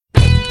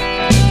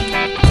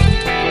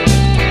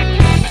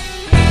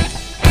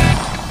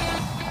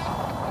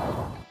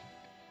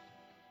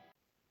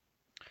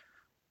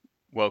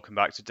Welcome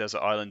back to Desert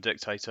Island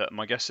Dictator.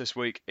 My guest this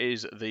week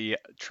is the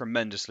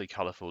tremendously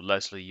colourful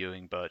Leslie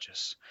Ewing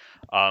Burgess.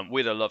 We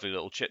had a lovely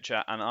little chit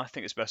chat, and I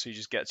think it's best we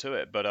just get to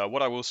it. But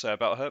what I will say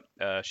about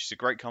her, she's a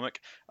great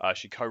comic.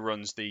 She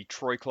co-runs the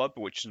Troy Club,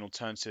 which is an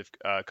alternative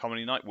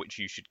comedy night, which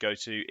you should go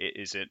to. It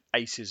is at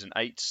Aces and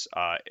Eights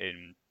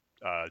in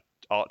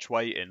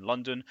Archway in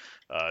London.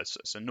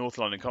 It's a North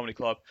London comedy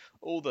club.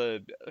 All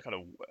the kind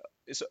of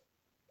it's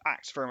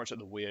acts very much at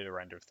the weirder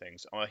end of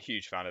things. I'm a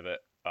huge fan of it.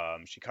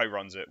 She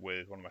co-runs it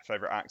with one of my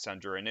favourite acts,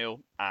 Andrew O'Neill,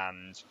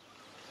 and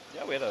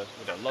yeah, we had a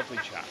lovely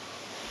chat.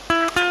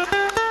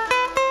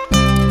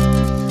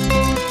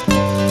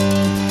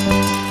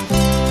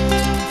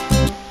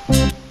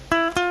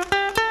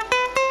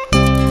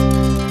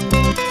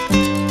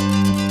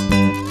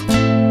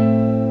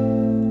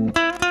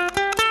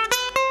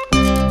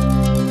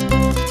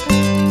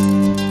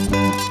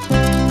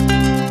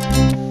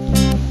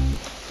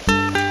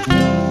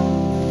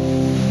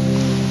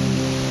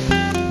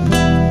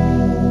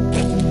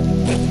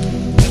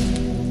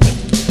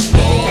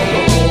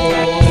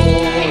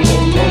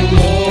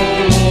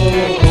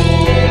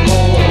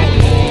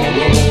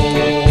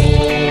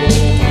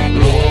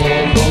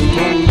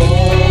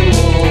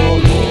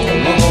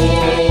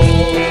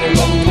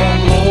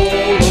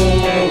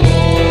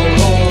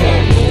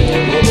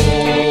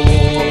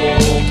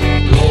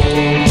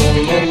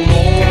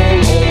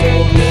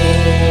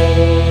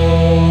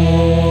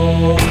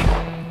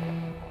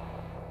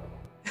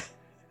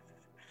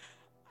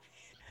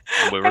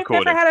 We're I've never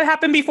recording. had it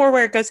happen before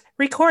where it goes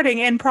recording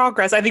in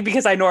progress. I think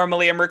because I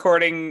normally am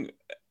recording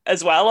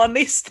as well on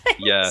these things.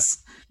 Yeah.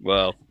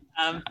 Well,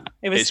 Um,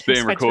 it's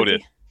being quite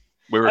recorded. tricky.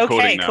 We're recording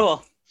Okay, now.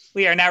 cool.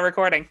 We are now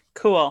recording.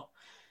 Cool.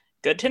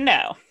 Good to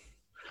know.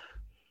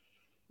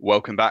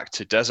 Welcome back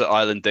to Desert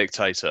Island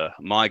Dictator.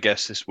 My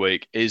guest this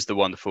week is the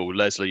wonderful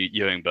Leslie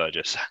Ewing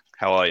Burgess.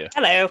 How are you?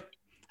 Hello.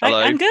 Hello.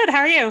 I'm good.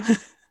 How are you?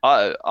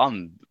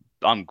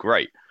 I'm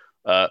great.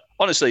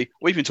 Honestly,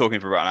 we've been talking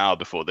for about an hour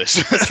before this.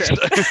 That's true.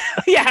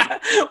 Yeah,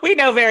 we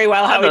know very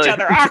well how each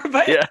other are,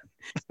 but yeah.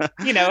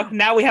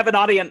 Now we have an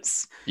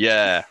audience.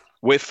 Yeah,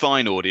 we're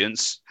fine,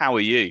 audience. How are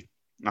you?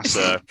 That's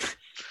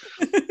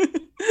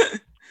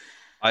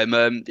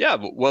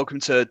welcome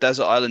to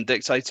Desert Island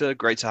Dictator.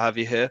 Great to have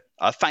you here.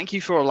 Thank you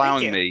for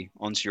allowing me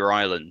onto your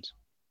island.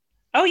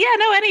 Oh yeah,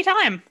 no,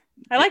 anytime.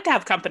 I like to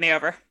have company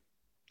over.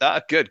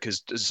 Good,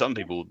 because some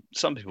people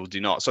do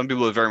not. Some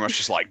people are very much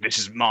just like, this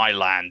is my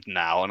land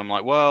now, and I'm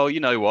like, well, you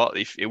know what?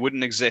 If it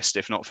wouldn't exist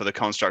if not for the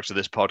construct of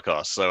this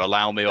podcast, so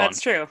allow me on. That's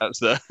true. That's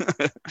the.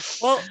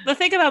 Well, the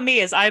thing about me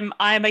is I'm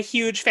a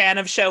huge fan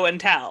of show and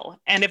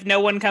tell, and if no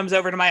one comes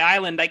over to my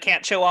island, I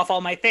can't show off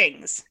all my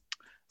things.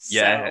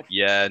 Yeah,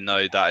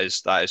 no, that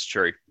is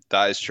true.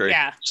 That is true.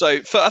 Yeah.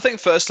 So, I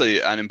think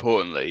firstly and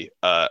importantly,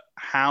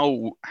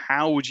 how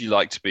would you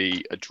like to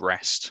be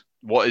addressed?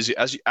 What is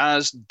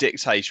as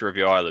dictator of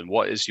your island?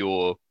 What's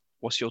your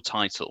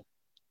title?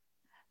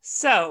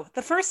 So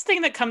the first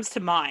thing that comes to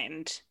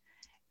mind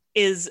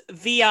is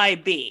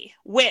VIB,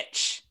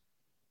 which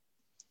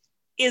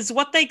is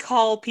what they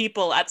call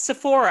people at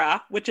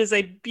Sephora, which is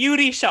a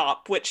beauty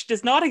shop which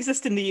does not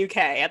exist in the UK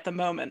at the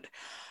moment.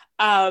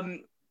 At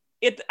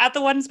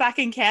the ones back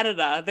in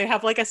Canada, they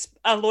have like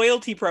a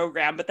loyalty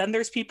program, but then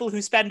there's people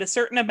who spend a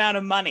certain amount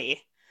of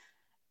money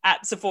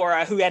at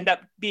Sephora who end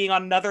up being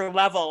on another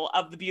level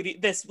of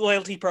this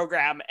loyalty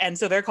program. And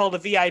so they're called a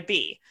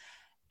VIB.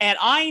 And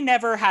I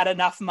never had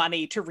enough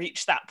money to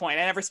reach that point.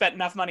 I never spent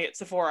enough money at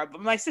Sephora,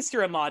 but my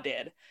sister-in-law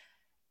did.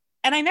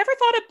 And I never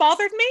thought it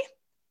bothered me,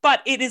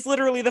 but it is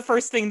literally the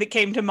first thing that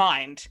came to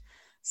mind.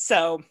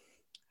 So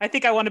I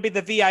think I want to be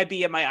the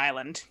VIB of my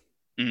island.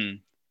 Mm.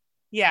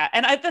 Yeah.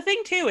 And the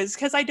thing too is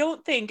because I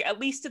don't think, at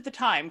least at the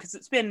time, because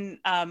it's been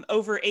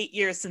over 8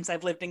 years since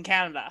I've lived in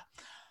Canada,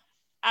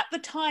 at the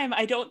time,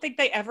 I don't think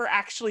they ever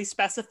actually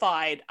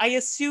specified. I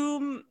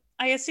assume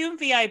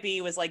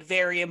VIB was like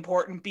very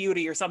important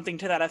beauty or something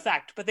to that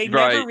effect, but they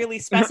never really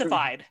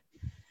specified.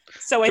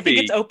 So I think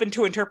it's open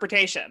to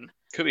interpretation.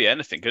 Could be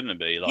anything, couldn't it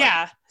be? Like,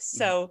 yeah.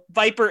 So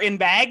Viper in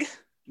bag.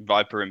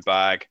 Viper in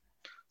bag.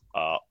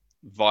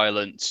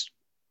 Violent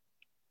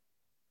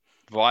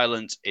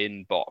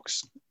in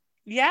box.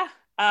 Yeah.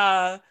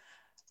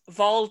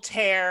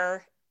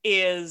 Voltaire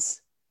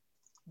is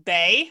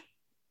bay.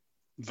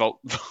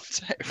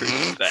 Voltaire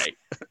is bay.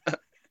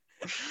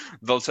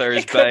 Voltaire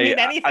is It could bay, mean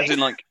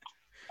anything.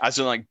 as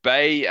in like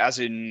bay, as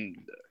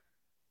in.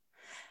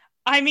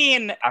 I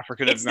mean,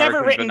 African it's never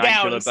American written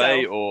vernacular down,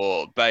 bay, so...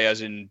 or bay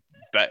as in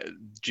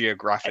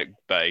geographic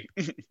bay.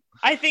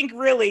 I think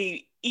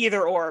really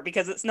either or,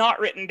 because it's not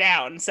written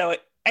down. So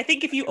I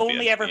think if you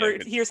only ever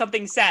hear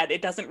something said,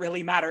 it doesn't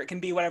really matter. It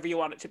can be whatever you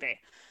want it to be.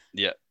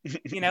 Yeah.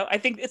 I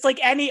think it's like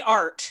any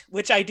art,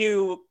 which I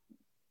do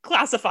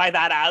classify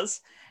that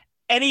as.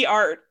 Any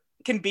art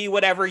can be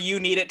whatever you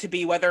need it to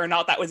be, whether or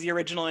not that was the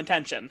original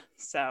intention.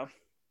 So,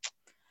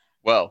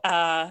 well,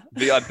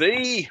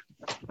 VIB,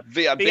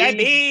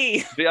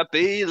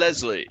 VIB,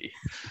 Leslie.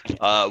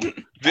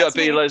 That's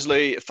VIP me.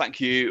 Leslie, thank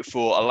you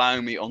for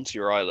allowing me onto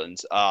your island.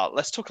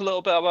 Let's talk a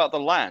little bit about the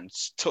land.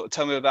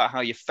 Tell me about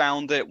how you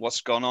found it,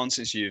 what's gone on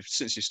since you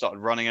started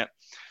running it.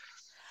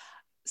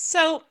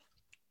 So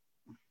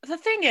the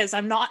thing is,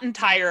 I'm not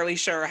entirely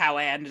sure how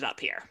I ended up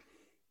here.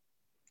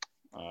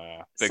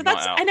 Big So night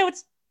that's, out. I know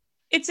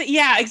it's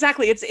yeah,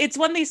 exactly. It's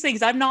one of these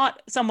things. I'm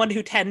not someone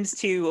who tends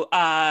to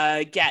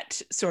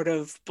get sort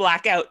of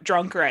blackout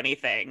drunk or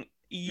anything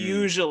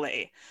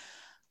usually.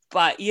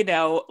 But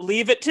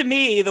leave it to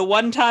me the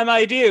one time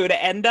I do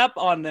to end up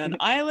on an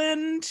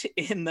island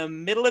in the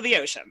middle of the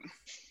ocean.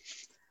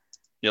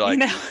 You're like,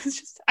 It's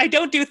just I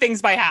don't do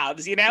things by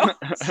halves.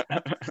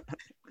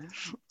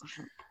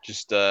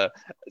 just you're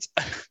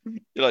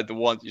like the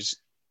one. You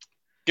just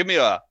give me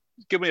a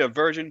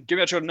virgin, give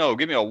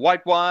me a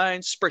white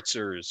wine,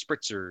 spritzer.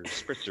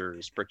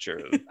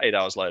 8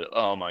 hours later,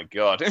 oh my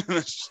god,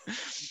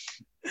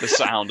 the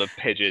sound of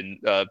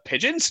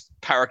pigeons,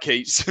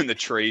 parakeets in the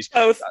trees.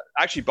 Both.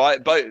 Actually,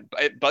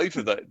 both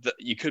of the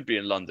you could be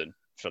in London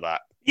for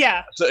that.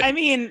 Yeah, so, I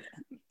mean,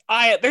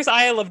 there's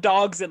Isle of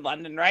Dogs in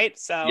London, right?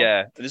 So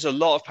yeah, there's a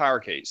lot of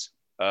parakeets.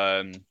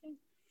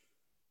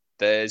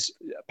 There's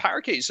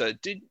parakeets.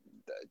 Do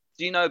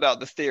you know about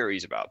the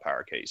theories about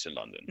parakeets in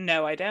London?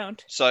 No, I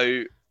don't.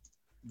 So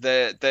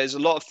there's a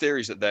lot of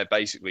theories that they're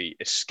basically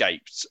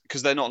escaped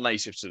because they're not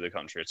native to the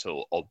country at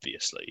all.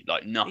 Obviously,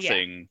 like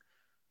nothing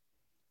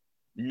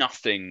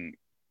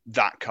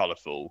that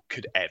colourful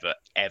could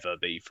ever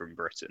be from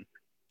Britain.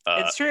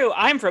 It's true.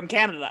 I'm from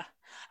Canada.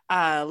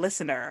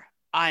 Listener,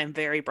 I am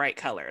very bright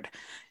colored.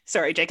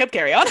 Sorry, Jacob,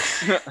 carry on.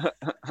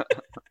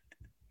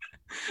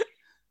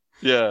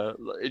 Yeah,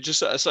 it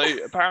just so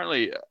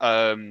apparently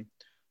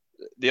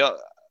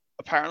there's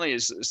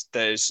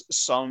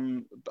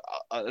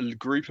a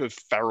group of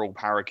feral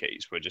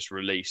parakeets were just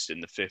released in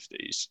the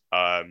 50s.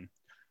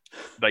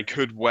 They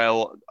could a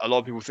lot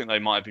of people think they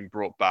might have been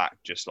brought back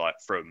just like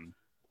from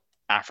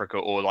Africa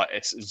or like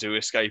zoo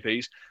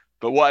escapees,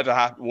 but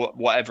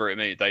whatever it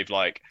may,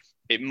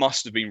 it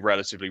must have been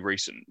relatively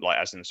recent, like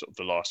as in sort of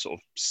the last sort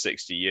of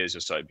 60 years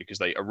or so, because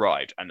they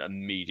arrived and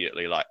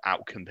immediately like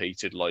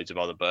outcompeted loads of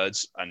other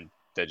birds, and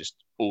they're just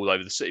all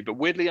over the city. But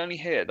weirdly, only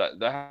here that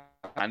they're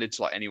handed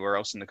to like anywhere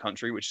else in the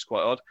country, which is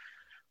quite odd.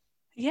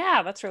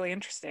 Yeah, that's really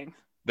interesting.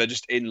 They're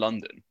just in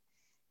London.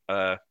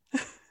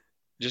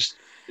 Just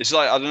it's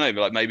like I don't know,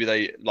 but maybe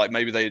they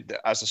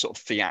as a sort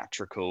of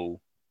theatrical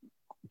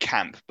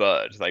camp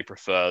bird, they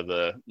prefer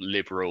the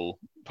liberal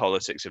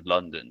politics of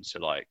London to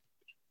like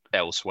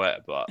elsewhere,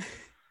 but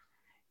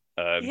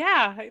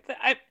yeah,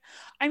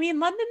 I mean,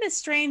 London is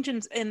strange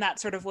in that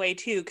sort of way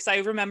too, because I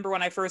remember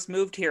when I first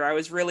moved here, I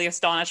was really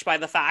astonished by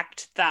the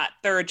fact that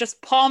there are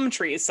just palm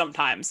trees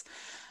sometimes.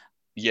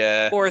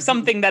 Yeah. Or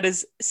something that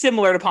is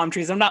similar to palm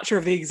trees. I'm not sure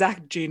of the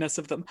exact genus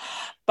of them,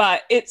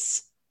 but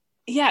it's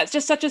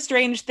just such a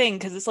strange thing,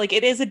 because it's like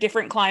it is a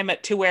different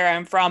climate to where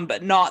I'm from,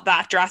 but not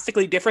that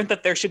drastically different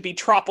that there should be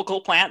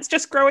tropical plants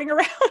just growing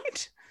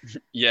around.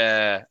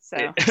 Yeah.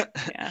 So,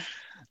 yeah.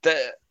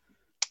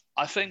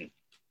 I think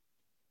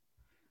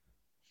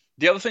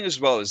the other thing as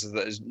well is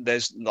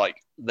that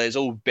there's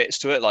all bits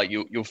to it. Like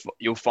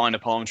you'll find a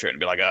palm tree and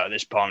be like, oh,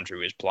 this palm tree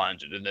was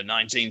planted in the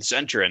 19th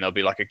century, and there'll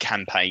be like a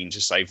campaign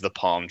to save the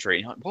palm tree.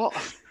 And you're like,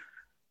 what?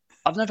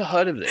 I've never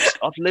heard of this.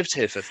 I've lived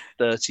here for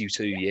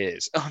 32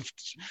 years.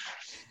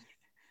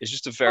 It's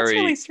just a very.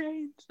 That's really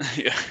strange.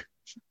 Yeah.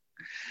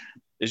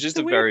 It's just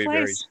a very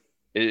place.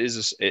 It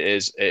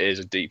is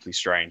a deeply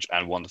strange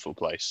and wonderful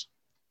place.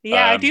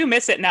 Yeah, I do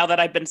miss it now that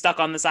I've been stuck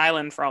on this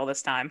island for all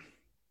this time.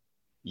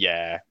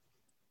 Yeah.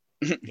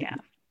 Yeah.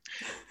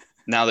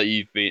 Now that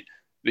you've been,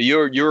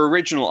 your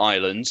original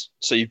islands.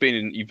 So you've been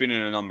in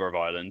a number of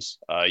islands.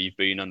 You've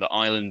been on the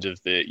island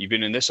of the. You've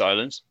been in this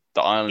island,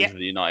 the island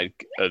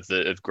of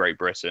the of Great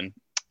Britain.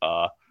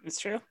 It's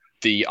true.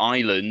 The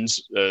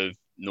islands of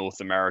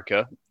North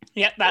America.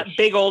 Yeah, that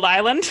big old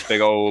island.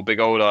 Big old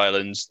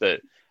islands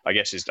that I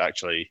guess is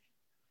actually.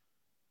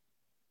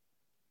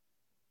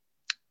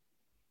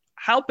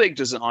 How big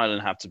does an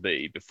island have to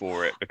be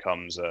before it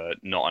becomes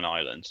not an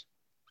island?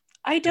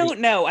 I don't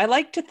know. I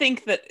like to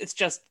think that it's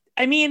just.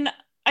 I mean,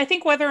 I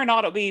think whether or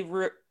not it'll be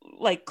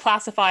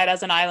classified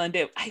as an island,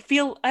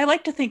 I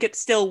like to think it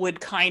still would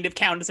kind of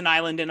count as an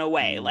island in a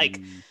way. Like,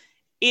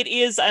 it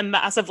is a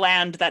massive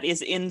land that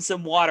is in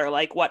some water.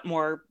 Like, what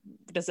more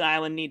does an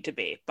island need to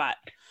be? But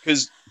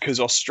because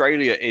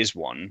Australia is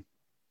one.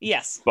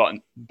 Yes. But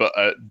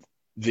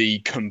the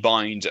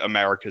combined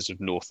Americas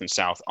of North and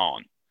South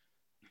aren't.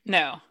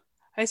 No.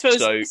 I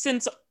suppose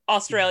since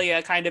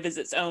Australia kind of is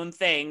its own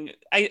thing,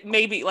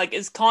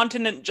 is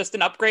continent just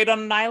an upgrade on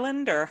an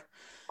island, or?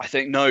 I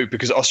think no,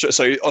 because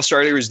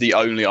Australia is the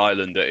only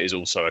island that is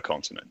also a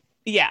continent.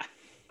 Yeah.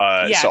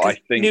 So I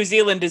think New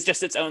Zealand is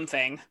just its own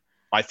thing.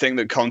 I think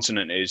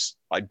that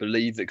I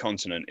believe that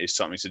continent is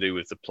something to do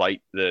with the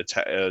plate,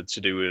 to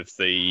do with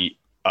the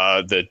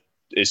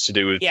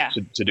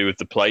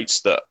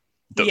plates that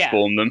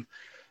form them.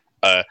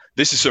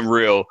 This is some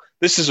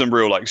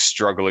real like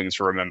struggling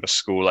to remember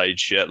school age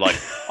shit. Like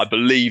I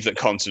believe that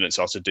continents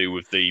are to do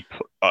with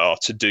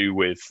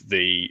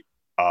the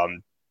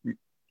um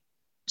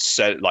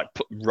like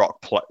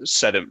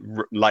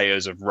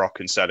layers of rock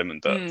and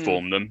sediment that Hmm.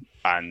 form them,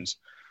 and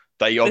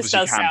they This obviously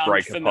does can sound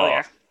break familiar.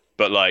 apart.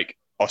 But like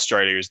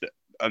Australia is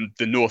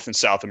the North and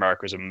South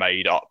Americas are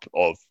made up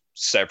of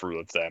several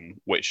of them,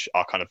 which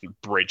are kind of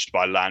bridged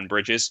by land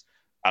bridges.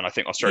 And I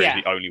think Australia is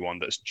Yeah. the only one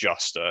that's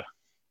just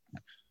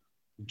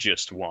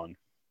one.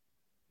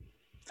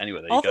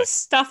 Anyway, there you all go. this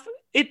stuff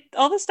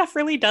all this stuff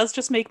really does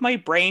just make my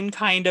brain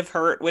kind of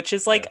hurt, which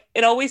is Yeah. like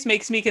it always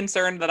makes me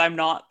concerned that I'm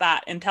not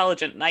that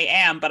intelligent, and I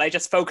am, but I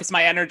just focus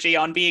my energy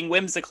on being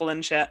whimsical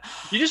and shit.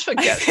 You just I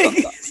forget stuff.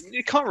 think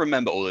You can't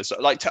remember all this.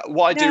 Like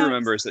what I do no.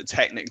 remember is that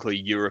technically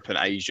Europe and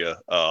Asia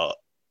are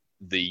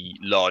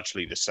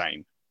largely the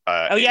same.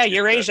 Oh yeah, It's just that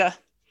Eurasia.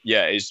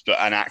 yeah, is but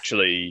and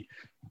actually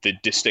the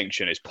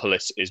distinction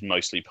is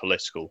mostly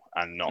political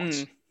and not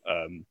Mm,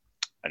 um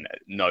and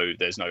no,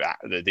 there's no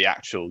the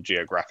actual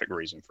geographic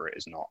reason for it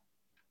is not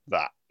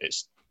that.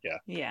 It's yeah.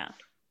 yeah.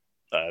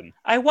 Um,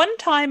 I one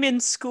time in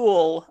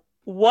school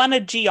won a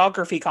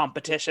geography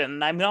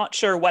competition. I'm not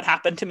sure what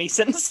happened to me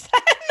since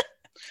then.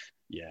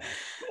 yeah.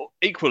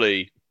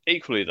 Equally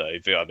though,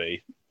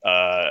 VRB,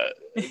 uh,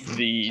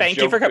 the Thank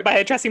you for by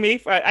addressing me.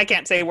 I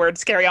can't say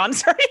words. Carry on.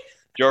 Sorry.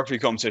 geography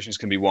competitions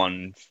can be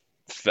won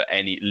for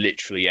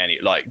literally any.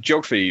 Like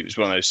geography is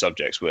one of those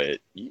subjects where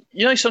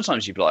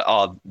sometimes you'd be like,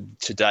 "Oh,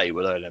 today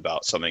we're learning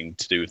about something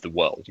to do with the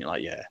world." You're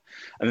like, "Yeah,"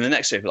 and then the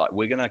next day, you're like,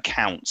 "We're going to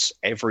count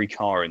every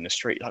car in the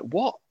street." Like,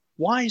 what?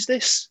 Why is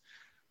this?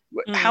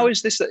 How Mm,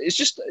 is this? It's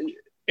just.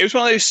 It was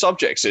one of those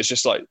subjects. It's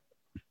just like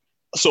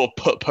sort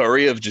of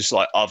potpourri of just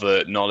like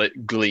other knowledge,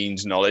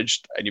 gleaned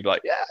knowledge, and you'd be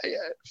like, "Yeah, yeah."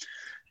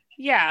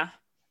 yeah.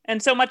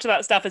 And so much of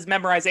that stuff is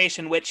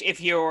memorization, which if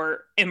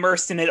you're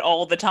immersed in it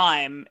all the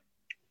time,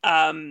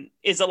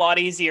 is a lot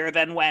easier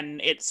than when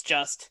it's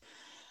just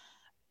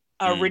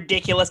a Mm.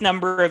 ridiculous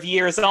number of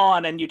years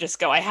on and you just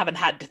go, I haven't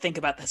had to think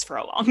about this for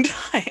a long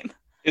time.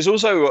 It's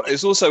also one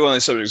of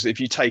those subjects. If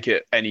you take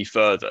it any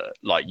further,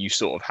 like you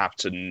sort of have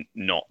to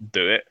not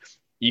do it.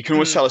 You can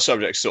always Mm, tell a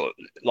subject sort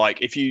of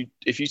like if you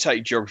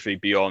take geography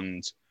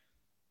beyond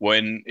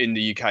when in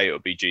the UK it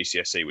would be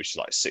GCSE, which is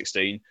like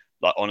 16.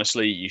 Like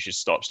honestly, you should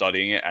stop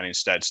studying it and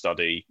instead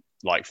study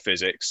like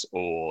physics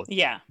or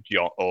yeah.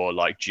 or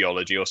like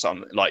geology or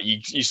something. Like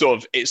you sort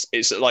of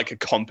it's like a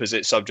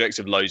composite subject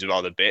of loads of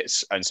other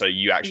bits, and so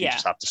you actually Yeah.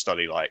 just have to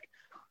study like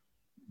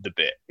the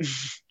bit.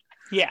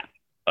 Yeah.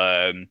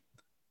 Um,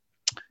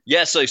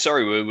 Yeah, so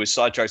sorry, we're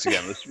sidetracked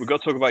again. We've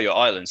got to talk about your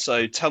island.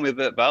 So tell me a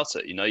bit about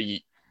it. You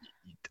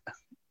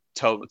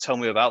tell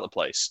me about the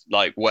place.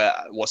 Like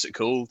what's it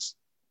called?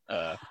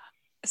 Uh,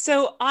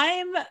 So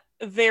I'm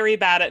very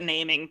bad at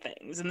naming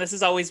things, and this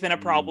has always been a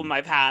mm, problem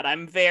I've had.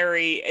 I'm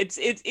very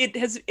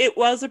it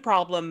was a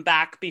problem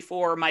back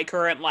before my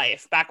current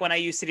life. Back when I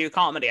used to do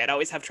comedy, I'd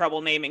always have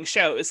trouble naming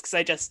shows because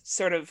I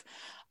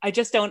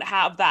just don't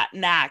have that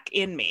knack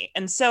in me.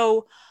 And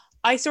so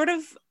I sort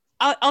of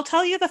I'll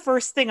tell you the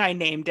first thing I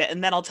named it,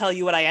 and then I'll tell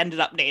you what I ended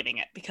up naming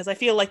it because I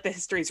feel like the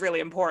history is really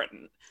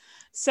important.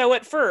 So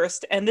at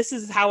first, and this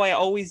is how I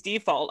always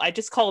default, I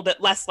just called it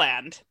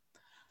Lessland,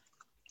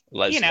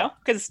 Lesland.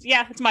 because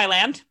yeah, it's my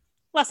land,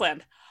 less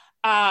land,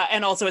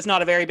 and also it's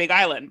not a very big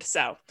island.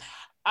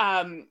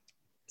 Um,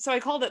 so I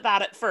called it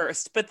that at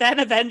first, but then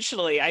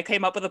eventually I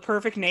came up with a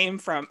perfect name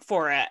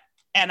for it,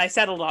 and I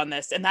settled on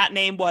this, and that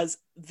name was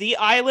the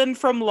Island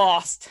from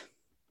Lost.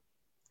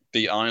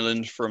 The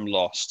island from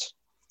Lost.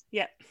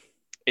 Yeah.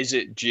 Is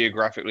it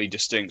geographically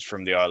distinct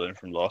from the island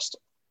from Lost?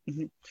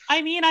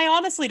 I mean, I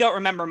honestly don't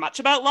remember much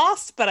about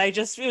Lost, but it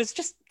was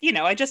just,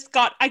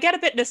 I get a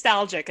bit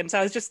nostalgic. And so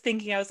I was just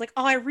thinking, I was like,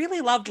 oh, I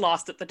really loved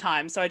Lost at the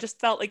time. So I just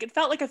it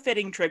felt like a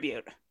fitting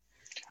tribute.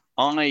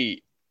 I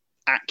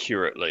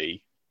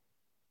accurately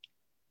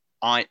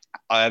I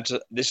have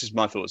to. This is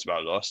my thoughts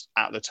about Lost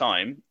at the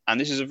time,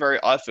 and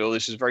I feel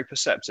this is very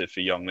perceptive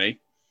for young me.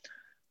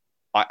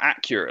 I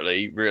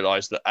accurately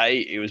realized that A,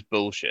 it was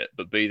bullshit,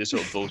 but B, the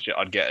sort of bullshit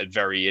I'd get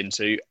very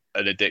into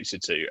and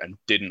addicted to and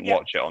didn't Yep.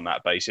 watch it on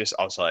that basis.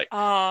 I was like,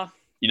 Uh,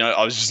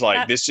 I was just like,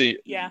 that, this is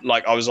yeah.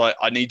 like, I was like,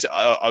 I need to,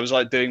 I was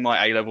like doing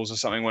my A levels or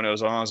something when it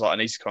was on. I was like, I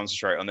need to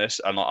concentrate on this.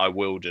 And like, I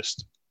will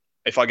just,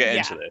 if I get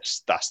into Yeah.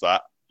 this, that's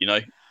that,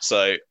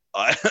 So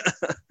I,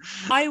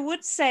 I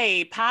would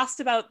say past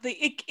about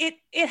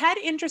it had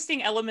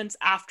interesting elements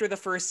after the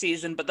first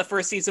season, but the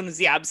first season was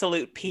the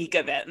absolute peak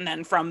of it. And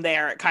then from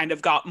there it kind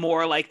of got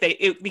more like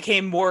it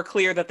became more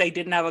clear that they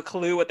didn't have a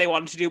clue what they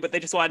wanted to do, but they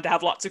just wanted to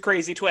have lots of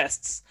crazy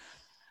twists.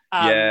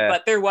 yeah,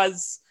 But there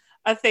was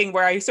a thing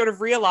where I sort of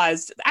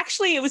realized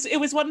actually it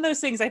was one of those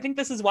things. I think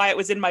this is why it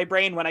was in my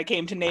brain when I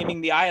came to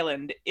naming the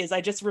island, is I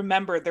just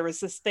remembered there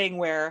was this thing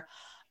where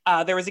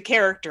there was a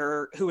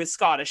character who was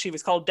Scottish. He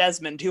was called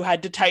Desmond, who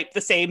had to type the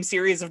same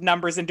series of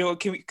numbers into a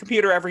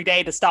computer every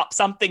day to stop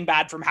something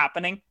bad from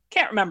happening.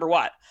 Can't remember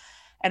what.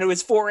 And it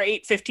was 4,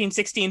 8, 15,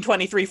 16,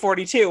 23,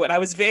 42. And I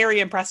was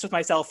very impressed with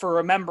myself for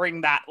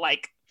remembering that,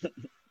 like,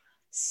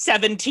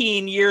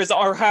 17 years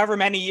or however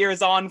many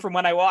years on from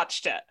when I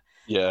watched it.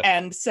 Yeah.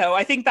 And so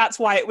I think that's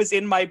why it was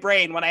in my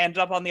brain when I ended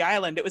up on the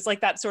island. It was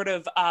like that sort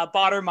of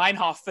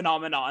Baader-Meinhof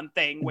phenomenon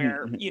thing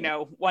where,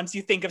 once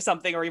you think of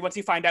something or once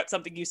you find out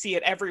something, you see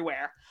it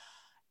everywhere.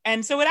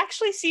 And so it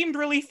actually seemed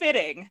really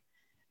fitting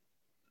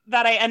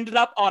that I ended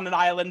up on an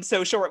island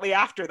so shortly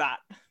after that,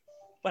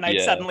 when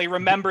I'd suddenly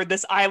remembered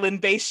this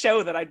island-based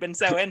show that I'd been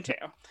so into.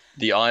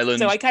 The island.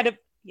 So I kind of,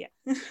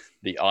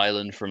 The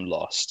island from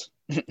Lost.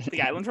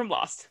 The island from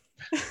Lost.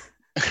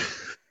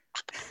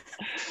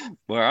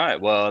 All right.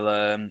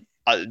 Well,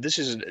 this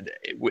is,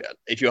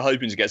 if you're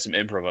hoping to get some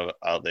improv out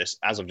of this,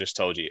 as I've just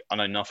told you, I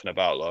know nothing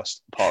about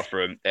Lost apart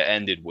from it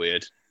ended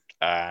weird,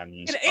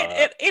 and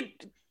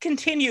it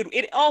continued.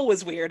 It all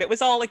was weird. It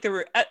was all like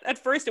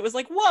at first it was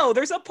like, whoa,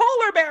 there's a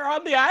polar bear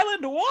on the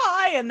island.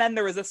 Why? And then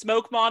there was a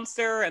smoke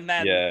monster, and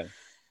then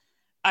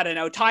I don't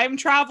know, time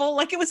travel.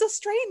 Like, it was a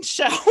strange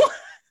show.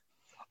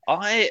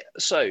 I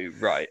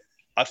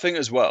think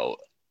as well,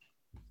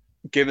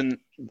 given.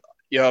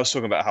 Yeah, I was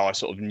talking about how I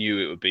sort of knew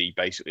it would be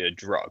basically a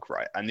drug,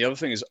 right? And the other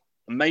thing is,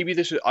 maybe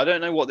this was, I don't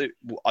know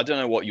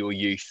what your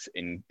youth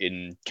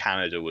in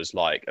Canada was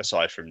like,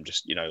 aside from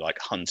just, like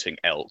hunting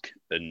elk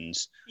and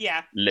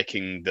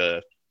licking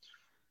the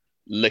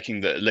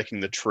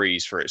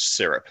trees for its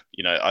syrup.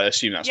 I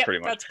assume that's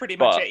pretty much. That's pretty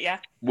much it. Yeah.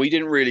 We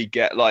didn't really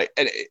get like,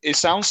 and it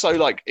sounds so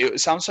like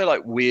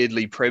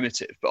weirdly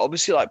primitive, but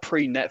obviously like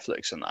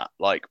pre-Netflix and that,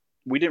 like,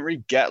 we didn't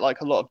really get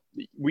like a lot of.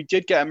 We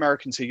did get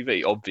American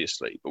TV,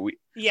 obviously, but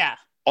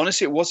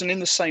honestly, it wasn't in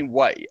the same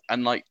way,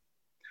 and like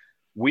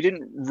we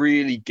didn't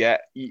really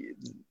get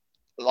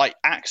like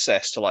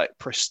access to like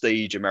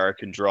prestige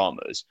American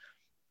dramas,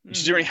 which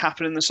didn't really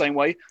happen in the same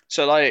way.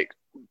 So like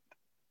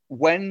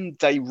when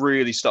they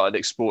really started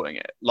exporting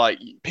it, like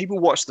people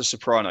watched The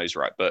Sopranos,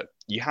 right? But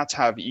you had to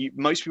have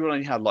most people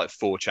only had like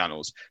 4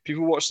 channels.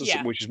 People watched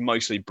which is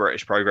mostly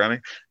British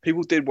programming.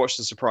 People did watch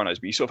The Sopranos,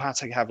 but you sort of had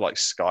to have like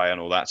Sky and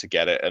all that to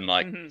get it. And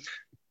like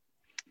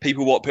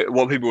people, what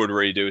people would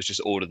really do is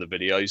just order the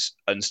videos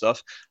and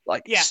stuff.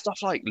 Like stuff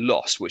like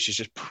Lost, which is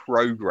just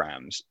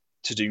programs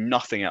to do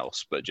nothing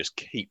else but just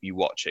keep you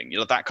watching.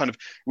 That kind of,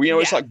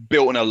 it's like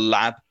built in a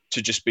lab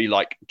to just be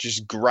like,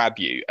 just grab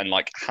you and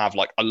like have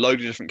like a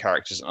load of different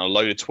characters and a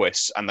load of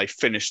twists, and they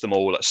finish them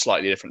all at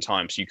slightly different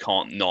times. So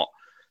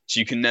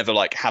you can never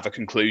like have a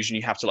conclusion.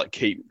 You have to like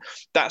keep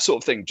that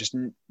sort of thing. Just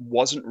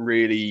wasn't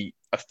really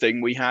a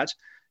thing we had,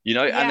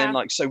 and then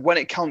like, so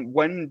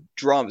when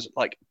dramas,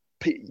 like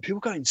people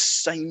go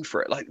insane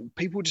for it. Like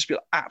people would just be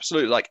like,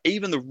 absolutely, like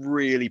even the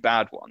really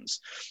bad ones.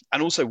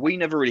 And also we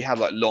never really had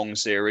like long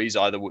series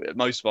either.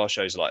 Most of our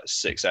shows are like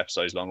 6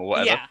 episodes long or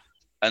whatever.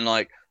 And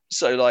like,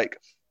 so like,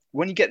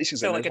 when you get these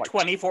things, so like a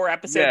 24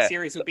 episode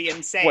series would be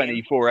insane.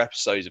 24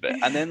 episodes of it,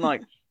 and then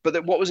like, but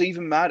then what was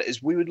even mad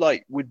is we'd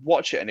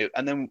watch it,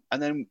 and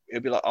then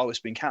it'd be like, oh,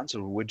 it's been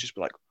cancelled. We'd just be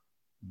like,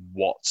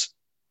 what?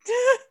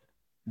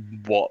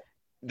 What?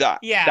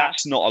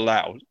 That's not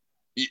allowed.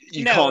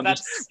 You can't.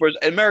 Whereas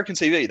American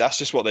TV, that's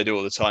just what they do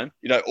all the time.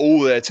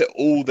 All their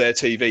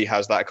TV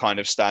has that kind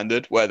of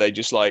standard where they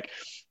just like,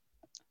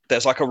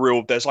 there's like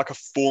a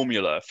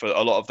formula for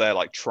a lot of their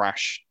like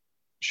trash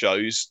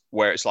shows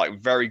where it's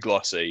like very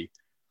glossy,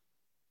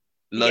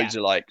 loads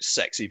of like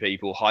sexy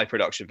people, high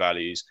production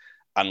values,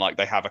 and like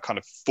they have a kind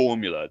of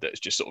formula that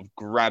just sort of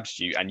grabs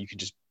you and you can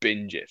just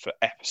binge it for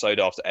episode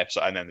after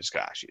episode, and then it's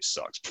like, actually it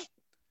sucks.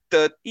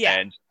 The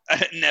end,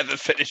 and it never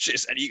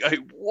finishes, and you go,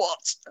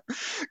 what?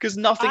 Because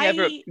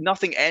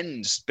nothing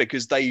ends,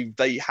 because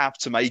they have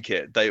to make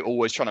it. They're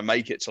always trying to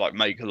make it to like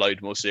make a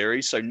load more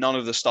series, so none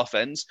of the stuff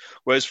ends.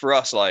 Whereas for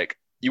us, like,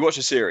 you watch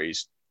a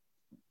series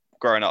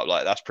growing up,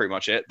 like that's pretty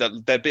much it.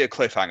 There'd be a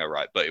cliffhanger,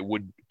 right? But it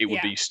would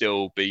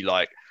still be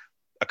like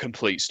a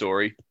complete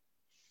story.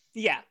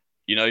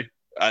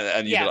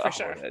 And you'd be like,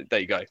 sure. There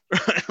you go.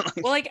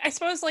 Well, like I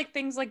suppose like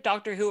things like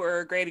Doctor Who are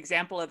a great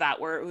example of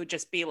that, where it would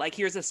just be like,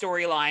 here's a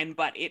storyline,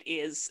 but it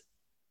is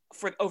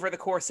for over the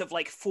course of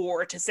like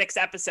 4 to 6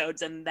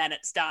 episodes, and then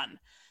it's done.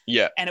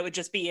 And it would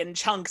just be in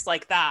chunks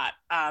like that,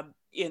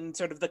 in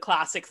sort of the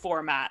classic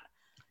format.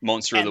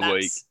 Monster of the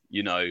Week,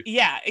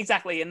 Yeah,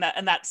 exactly. And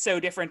that's so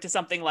different to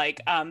something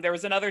like, there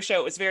was another show,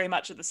 it was very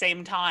much at the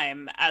same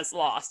time as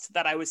Lost,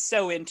 that I was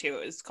so into.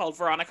 It was called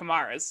Veronica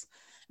Mars.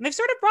 And they've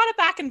sort of brought it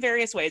back in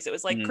various ways. It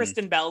was like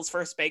Kristen Bell's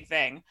first big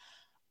thing.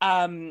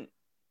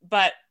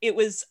 But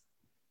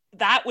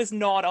that was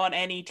not on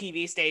any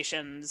TV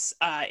stations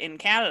in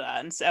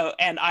Canada.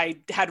 And I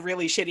had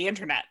really shitty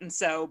internet. And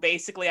so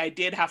basically I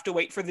did have to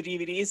wait for the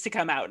DVDs to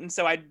come out. And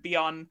so I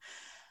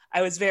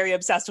was very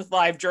obsessed with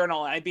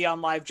LiveJournal. I'd be on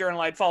LiveJournal.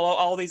 I'd follow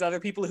all these other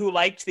people who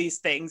liked these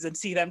things and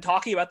see them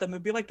talking about them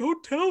and be like,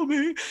 don't tell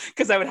me.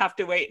 Because I would have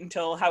to wait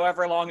until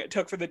however long it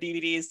took for the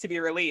DVDs to be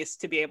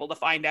released to be able to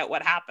find out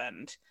what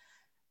happened.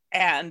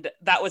 And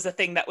that was a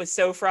thing that was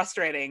so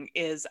frustrating,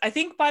 is I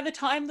think by the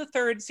time the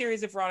 3rd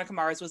series of Veronica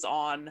Mars was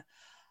on,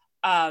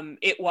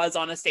 it was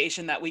on a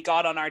station that we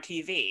got on our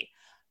TV.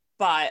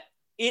 But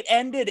it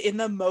ended in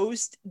the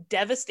most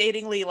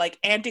devastatingly like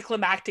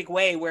anticlimactic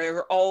way,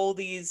 where all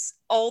these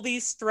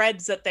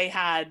threads that they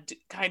had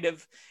kind of,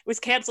 it was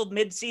canceled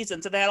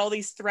mid-season, so they had all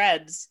these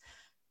threads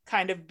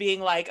kind of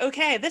being like,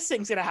 okay, this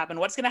thing's gonna happen,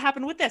 what's gonna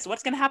happen with this,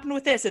 what's gonna happen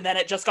with this, and then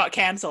it just got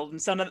canceled,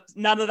 and so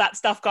none of that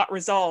stuff got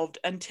resolved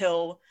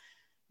until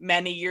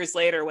many years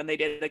later when they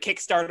did a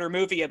Kickstarter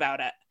movie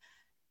about it.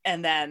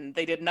 And then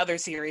they did another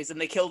series and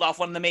they killed off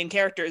one of the main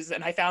characters,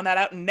 and I found that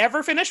out and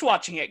never finished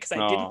watching it because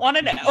I didn't want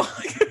to know.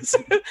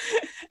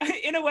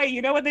 In a way,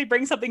 you know, when they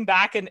bring something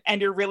back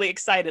and you're really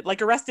excited,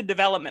 like Arrested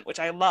Development, which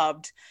I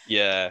loved.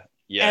 Yeah.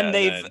 And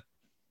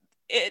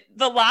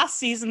the last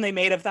season they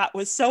made of that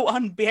was so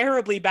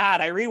unbearably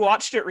bad. I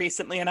rewatched it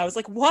recently and I was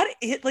like,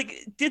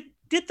 did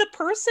the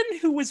person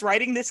who was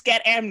writing this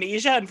get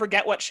amnesia and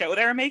forget what show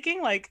they were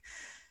making? Like,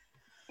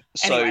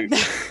 so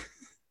anyway.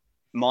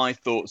 My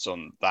thoughts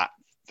on that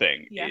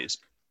thing is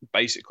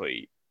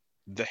basically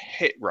the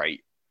hit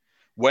rate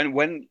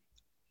when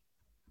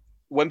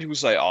people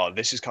say, oh,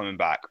 this is coming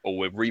back, or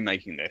we're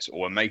remaking this,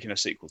 or we're making a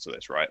sequel to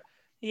this, right?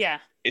 Yeah.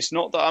 It's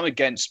not that I'm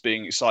against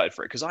being excited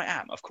for it, because I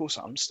am. Of course,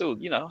 I'm still,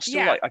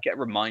 like, I get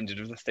reminded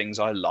of the things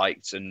I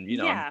liked, and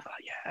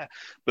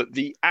but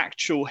the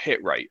actual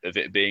hit rate of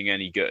it being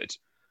any good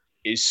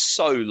is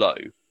so low.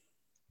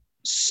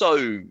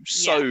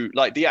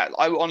 Like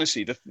I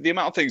honestly, the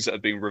amount of things that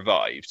have been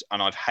revived and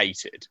I've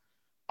hated,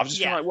 I've just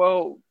been like,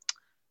 well,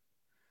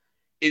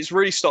 it's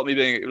really stopped me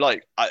being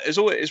like,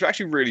 it's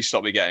actually really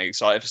stopped me getting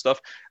excited for stuff.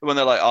 And when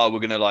they're like, oh, we're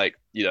gonna, like,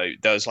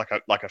 there's like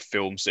a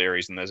film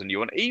series and there's a new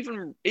one,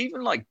 even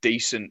like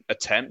decent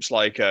attempts,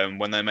 like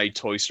when they made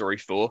Toy Story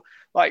 4,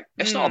 like,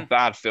 it's not a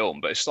bad film,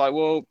 but it's like,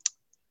 well,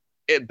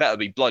 it better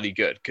be bloody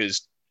good,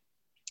 because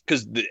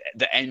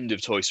the end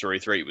of Toy Story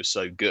 3 was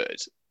so good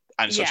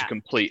and such a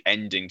complete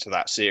ending to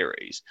that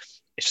series.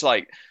 It's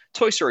like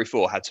Toy Story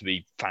 4 had to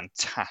be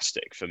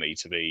fantastic for me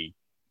to be,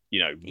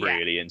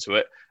 really into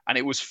it, and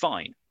it was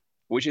fine,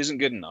 which isn't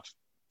good enough.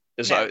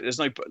 There's no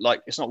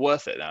like, it's not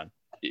worth it, man.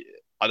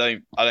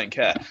 I don't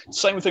care.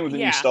 Same thing with the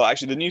new Star.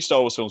 Actually, the new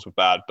Star Wars films were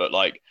bad, but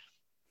like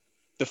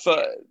the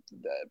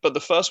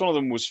first one of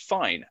them was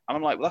fine, and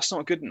I'm like, well, that's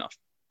not good enough.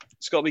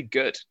 It's got to be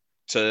good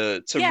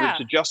to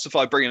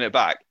justify bringing it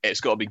back.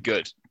 It's got to be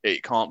good.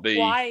 It can't be.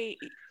 Why?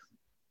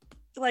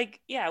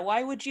 Like,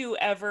 why would you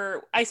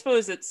ever? I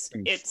suppose it's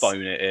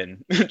phone it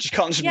in. You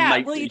can't just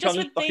you can't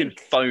just fucking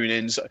phone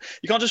in.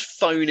 You can't just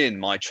phone in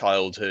my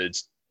childhood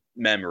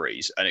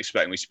memories and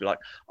expect me to be like,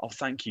 oh,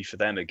 thank you for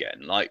them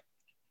again. Like,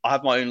 I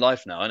have my own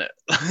life now, innit?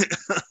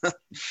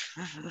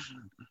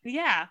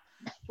 Yeah.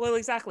 Well,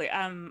 exactly.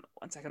 1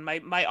 second.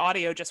 My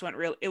audio just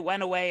it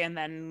went away and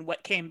then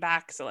what came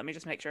back. So let me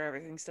just make sure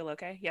everything's still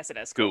okay. Yes, it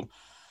is. Cool.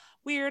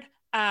 Weird.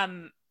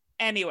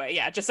 Anyway,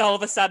 just all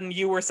of a sudden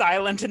you were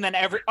silent, and then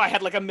I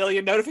had like a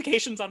million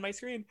notifications on my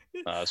screen.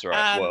 That's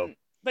right.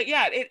 But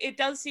yeah, it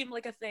does seem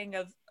like a thing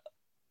of,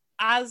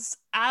 as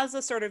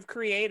a sort of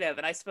creative,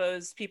 and I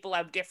suppose people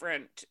have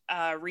different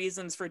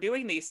reasons for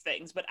doing these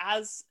things, but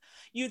as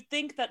you'd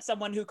think that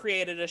someone who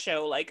created a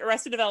show like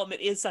Arrested Development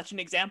is such an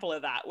example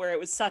of that, where it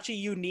was such a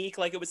unique,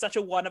 like, it was such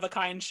a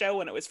one-of-a-kind show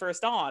when it was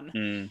first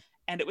on,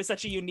 and it was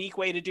such a unique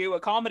way to do a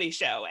comedy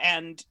show,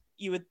 and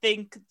you would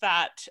think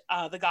that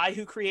the guy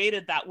who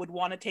created that would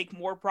want to take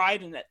more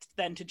pride in it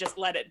than to just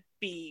let it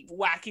be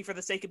wacky for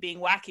the sake of being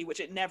wacky,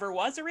 which it never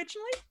was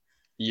originally.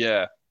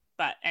 Yeah.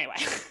 But anyway.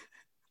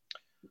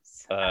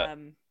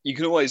 You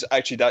can always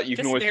you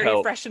can always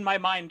very fresh in my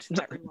mind.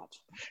 That rewatch.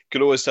 You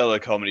can always tell the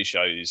comedy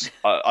shows.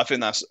 I think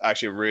that's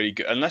actually a really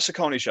good, unless a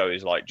comedy show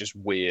is like just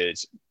weird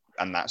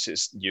and that's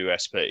its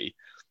USP.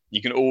 I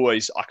can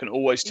always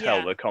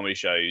tell the comedy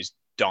show's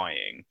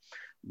dying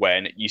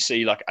when you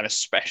see, like, and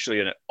especially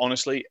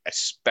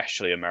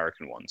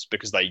American ones,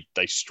 because they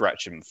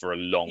stretch them for a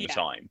long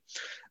time.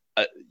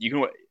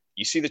 You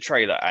see the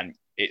trailer and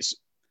I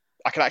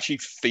can actually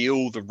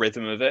feel the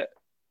rhythm of it,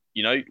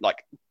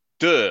 like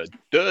and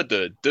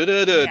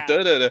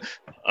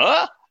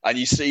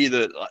you see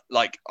that,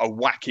 like, a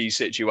wacky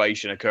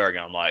situation occurring,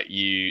 and I'm like,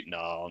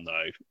 no,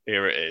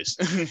 here it is.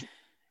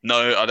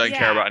 No, I don't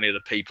care about any of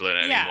the people in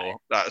it anymore.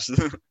 That's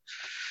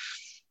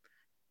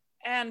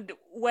and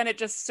when it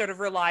just sort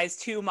of relies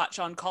too much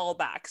on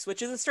callbacks,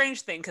 which is a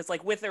strange thing, because,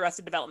 like, with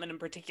Arrested Development in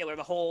particular,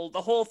 the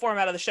whole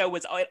format of the show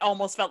it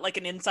almost felt like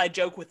an inside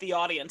joke with the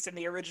audience in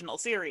the original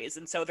series,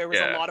 and so there was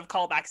a lot of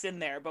callbacks in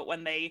there. But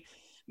when they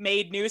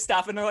made new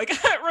stuff and they're like,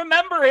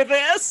 remember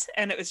this,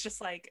 and it was just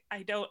like,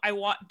 don't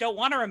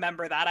want to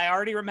remember that. I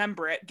already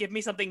remember it. Give me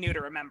something new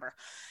to remember,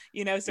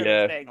 sort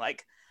of thing.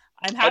 Like,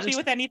 I'm happy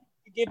with anything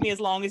you give me, as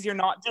long as you're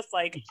not just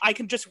like, I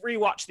can just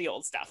rewatch the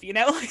old stuff,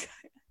 like.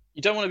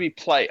 You don't want to be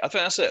played. I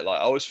think that's it. Like,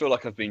 I always feel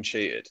like I've been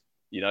cheated.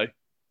 I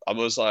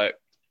was like,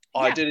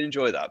 I did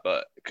enjoy that,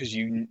 but because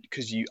you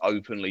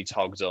openly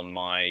tugged on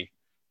my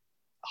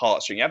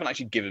heartstring, you haven't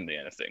actually given me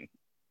anything.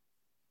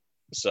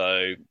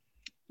 So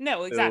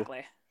no,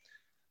 exactly.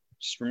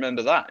 Just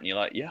remember that, and you're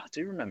like, yeah, I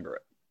do remember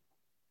it.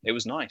 It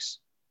was nice.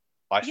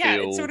 I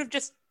feel it's sort of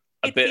just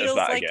a bit of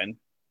that like, again,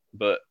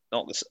 but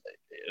not the same.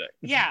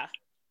 Yeah.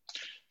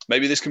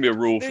 maybe this can be a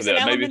rule for There's an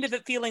the maybe. element of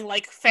it feeling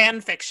like fan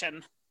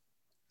fiction.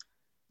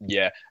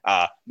 Yeah.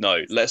 No,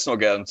 let's not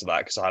get into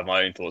that because I have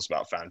my own thoughts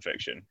about fan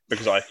fiction.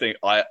 Because I think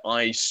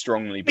I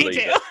strongly Me believe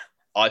too. that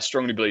I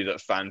strongly believe that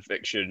fan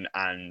fiction,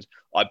 and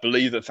I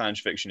believe that fan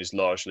fiction is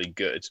largely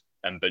good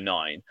and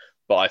benign.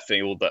 But I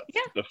think all that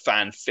Yeah. the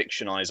fan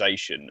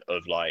fictionization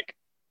of like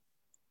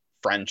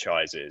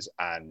franchises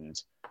and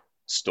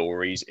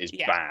stories is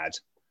Yeah. bad.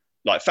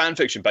 Like fan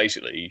fiction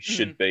basically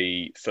should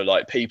be for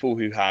like people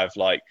who have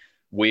like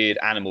weird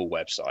animal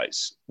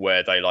websites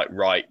where they like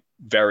write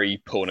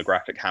very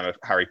pornographic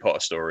Harry Potter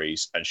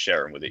stories and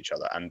share them with each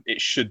other. And it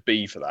should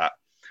be for that.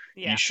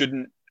 Yeah. You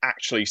shouldn't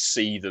actually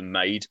see them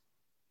made.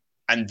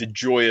 And the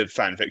joy of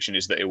fan fiction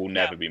is that it will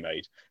never be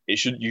made. It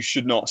shouldn't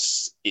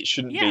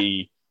Yeah.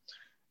 be,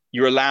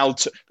 you're allowed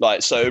to,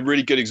 like, so a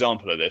really good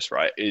example of this,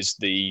 right, is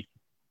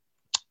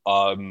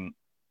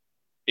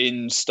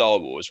in Star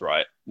Wars,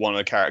 right, one of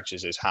the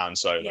characters is Han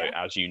Solo,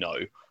 as you know,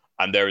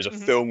 and there is a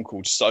film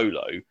called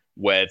Solo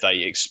where they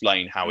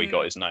explain how he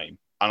got his name.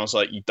 And I was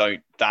like,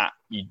 that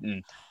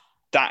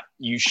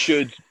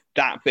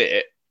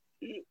bit,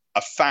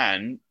 a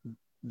fan,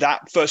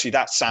 firstly,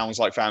 that sounds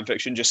like fan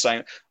fiction. Just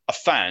saying, a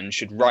fan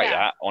should write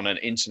that on an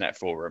internet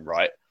forum,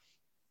 right?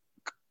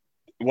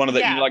 One of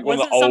the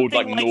one of the old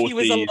like naughty. He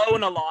was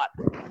alone a lot.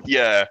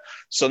 Yeah,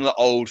 some of the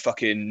old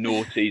fucking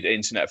naughty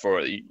internet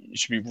forum. You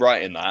should be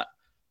writing that,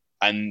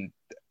 and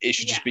it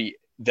should just be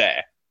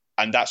there,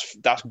 and that's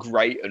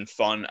great and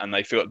fun, and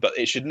they feel. But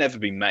it should never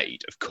be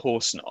made. Of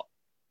course not.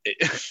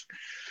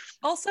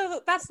 Also,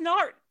 that's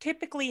not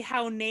typically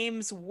how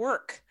names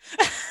work.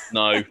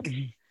 No.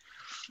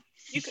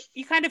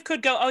 You kind of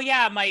could go, oh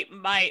yeah, my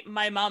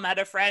mom had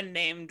a friend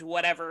named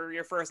whatever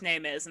your first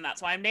name is, and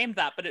that's why I'm named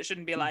that. But it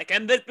shouldn't be like,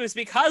 and it was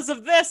because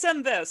of this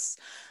and this.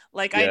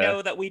 Like, I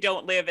know that we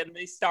don't live in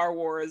the Star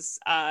Wars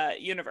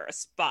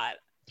universe, but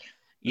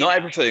not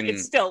everything.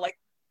 It's still like.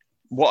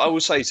 What I will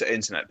say to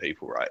internet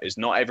people, right, is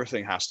not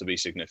everything has to be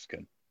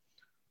significant.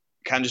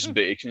 It can just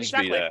be. It can just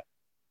be there.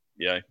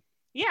 Yeah.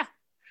 Yeah.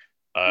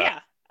 Yeah,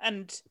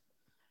 and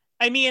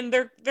I mean,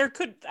 there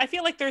could. I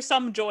feel like there's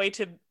some joy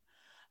to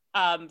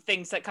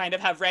things that kind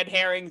of have red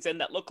herrings and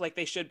that look like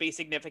they should be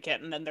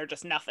significant, and then they're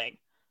just nothing.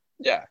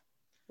 Yeah.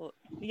 Well,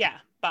 yeah,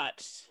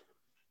 but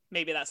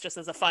maybe that's just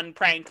as a fun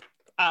prank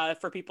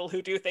for people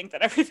who do think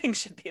that everything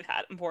should be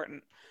that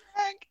important.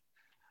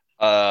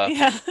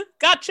 Yeah,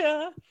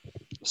 gotcha.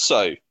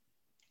 So,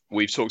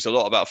 we've talked a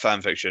lot about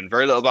fan fiction,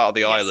 very little about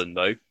the island,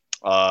 though.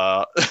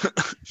 The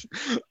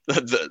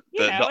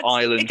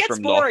island. It gets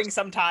from boring Lost.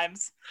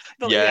 Sometimes.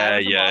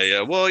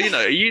 Yeah. Well,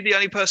 are you the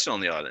only person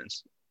on the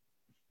islands?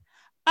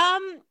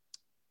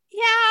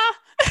 Yeah.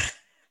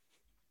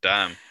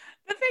 Damn.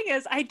 The thing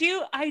is, I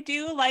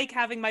do like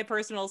having my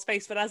personal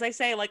space, but as I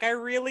say, like, I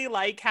really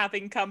like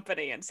having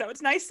company, and so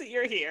it's nice that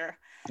you're here.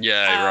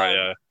 Yeah,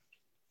 right.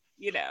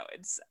 Yeah.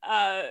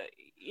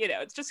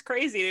 It's just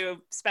crazy to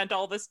have spent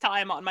all this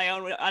time on my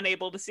own,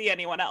 unable to see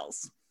anyone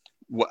else.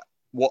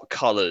 What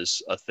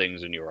colors are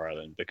things in your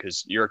island?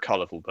 Because you're a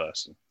colorful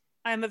person.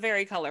 I'm a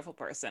very colorful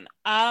person.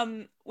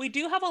 We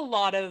do have a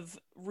lot of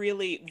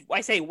really,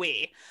 I say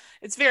we,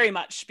 it's very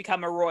much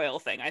become a royal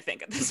thing, I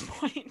think, at this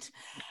point.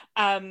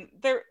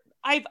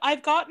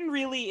 I've gotten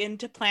really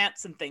into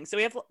plants and things.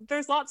 So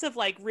there's lots of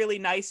like really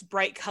nice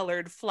bright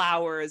colored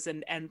flowers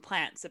and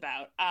plants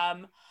about.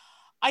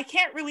 I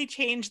can't really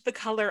change the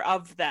color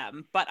of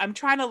them, but I'm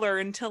trying to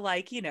learn to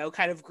like,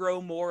 kind of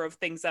grow more of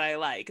things that I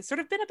like. It's sort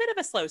of been a bit of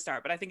a slow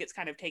start, but I think it's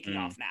kind of taking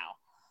off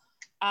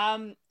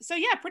now. So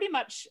yeah, pretty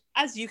much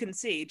as you can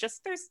see,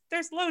 just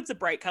there's loads of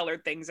bright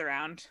colored things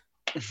around.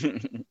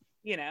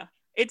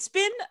 It's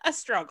been a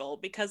struggle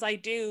because I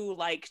do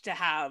like to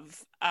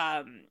have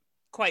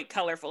quite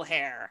colorful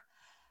hair,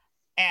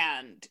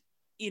 and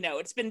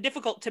it's been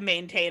difficult to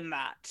maintain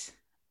that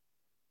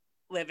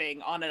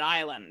living on an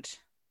island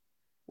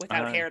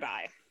without hair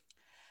dye.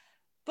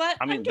 But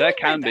I mean, there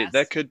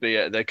could be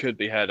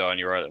hair dye on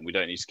your island. We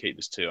don't need to keep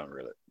this too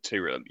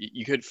real.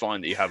 You could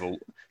find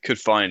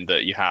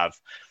that you have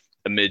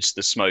amidst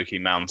the smoky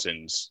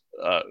mountains,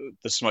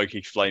 the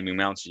smoky flaming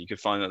mountains. You could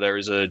find that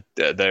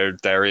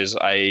there is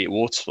a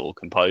waterfall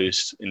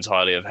composed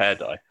entirely of hair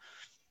dye.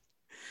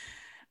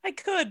 I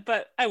could,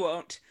 but I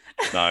won't.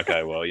 No,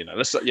 okay. Well,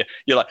 let's. Yeah,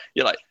 you're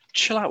like.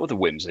 Chill out with the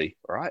whimsy,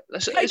 all right?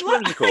 It's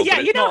whimsical. Yeah,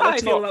 you know how I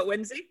feel about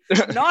whimsy.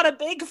 Not a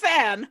big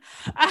fan.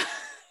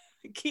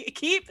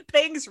 Keep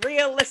things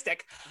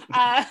realistic.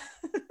 I've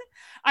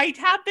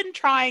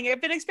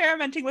been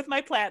experimenting with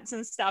my plants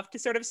and stuff to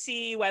sort of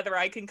see whether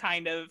I can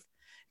kind of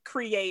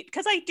create,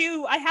 because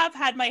I have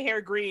had my hair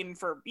green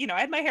for,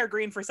 I had my hair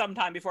green for some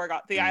time before I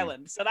got to the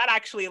island. So that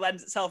actually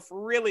lends itself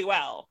really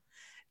well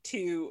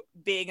to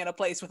being in a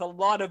place with a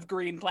lot of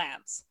green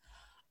plants.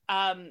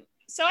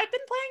 So I've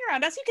been playing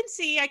around. As you can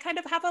see, I kind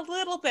of have a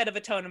little bit of a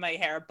tone in my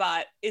hair,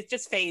 but it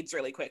just fades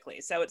really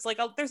quickly. So it's like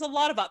there's a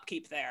lot of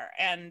upkeep there.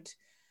 And,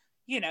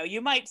 you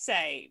might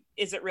say,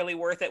 is it really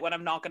worth it when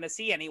I'm not going to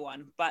see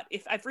anyone? But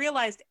if I've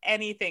realized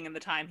anything in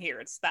the time here,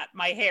 it's that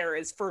my hair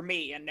is for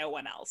me and no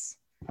one else.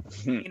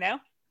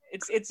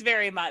 It's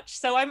very much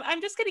so.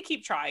 I'm just gonna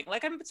keep trying.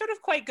 Like I'm sort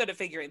of quite good at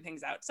figuring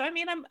things out. So I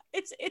mean,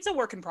 it's a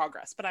work in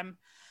progress, but I'm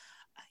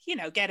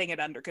getting it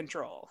under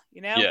control.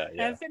 Yeah, And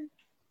yeah, I've been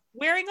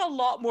wearing a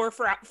lot more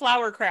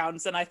flower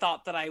crowns than I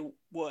thought that I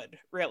would.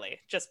 Really,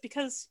 just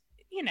because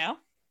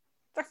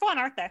they're fun,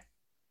 aren't they?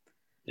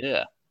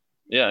 yeah,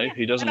 yeah.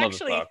 Who doesn't And love a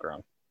actually, flower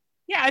crown?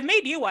 yeah, I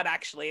made you one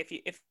actually.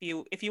 If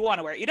you want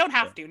to wear it, you don't Yeah.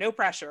 have to. No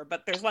pressure,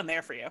 but there's one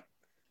there for you.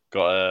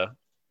 Got a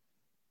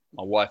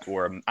My wife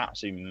wore an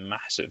absolutely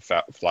massive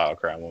flower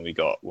crown when we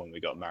got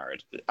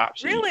married.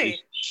 Absolutely Really?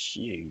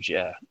 huge.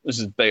 Yeah, this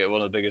is big.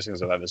 One of the biggest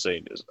things I've ever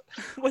seen.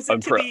 Was I'm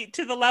it pre-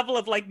 to the level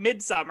of like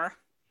midsummer?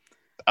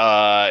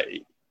 uh,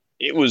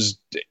 it was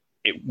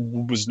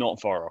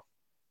not far off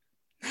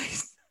a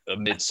That's very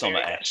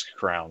midsummer-esque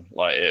crown.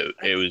 Like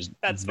it was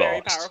that's very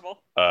vast.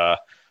 powerful.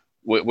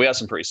 We had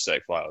some pretty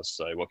sick flowers.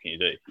 So what can you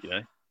do?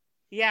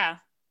 Yeah,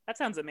 that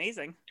sounds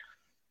amazing.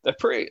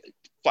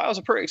 Flowers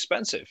are pretty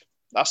expensive.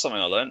 That's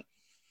something I learned.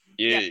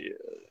 Yeah.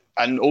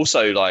 And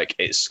also like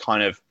it's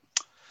kind of,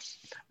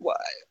 well,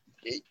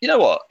 you know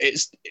what?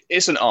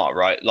 It's an art,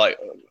 right? Like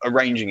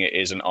arranging it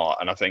is an art,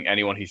 and I think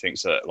anyone who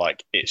thinks that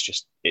like it's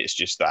just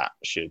that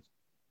should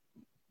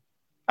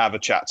have a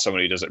chat to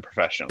someone who does it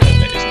professionally.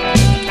 It isn't.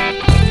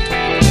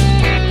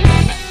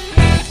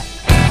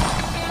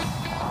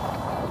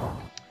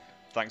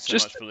 Thanks so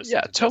much for listening.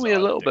 Yeah, to tell Desert me a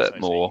Island little bit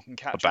Dictator. more You can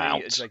catch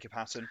about me, Jacob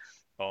Hatton,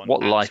 on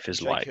what life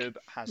is like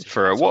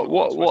for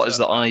what is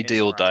the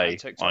ideal Instagram, day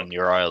TikTok, on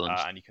your island.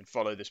 and you can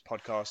follow this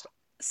podcast.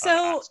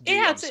 So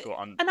yeah, it's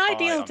an an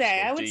ideal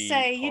day. I would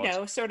say,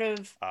 pod. sort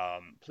of.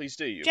 Please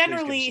do.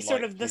 Generally, please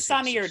sort like, of the please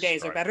sunnier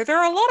days are subscribe. better. There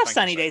are a lot of Thank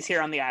sunny you so days much.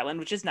 here on the island,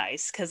 which is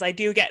nice because I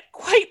do get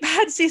quite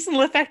bad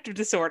seasonal affective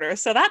disorder.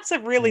 So that's a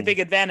really big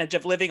advantage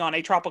of living on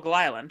a tropical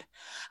island.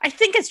 I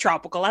think it's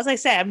tropical. As I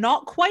say, I'm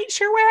not quite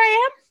sure where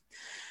I am.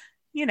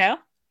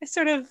 I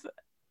sort of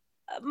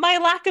my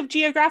lack of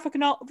geographical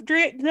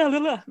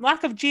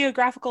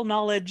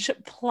knowledge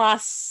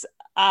plus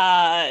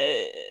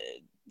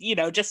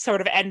just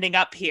sort of ending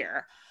up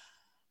here.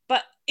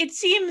 But it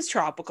seems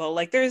tropical.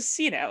 Like there's,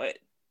 it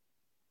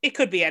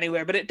could be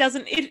anywhere, but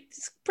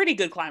it's pretty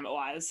good climate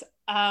wise.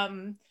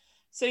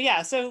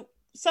 So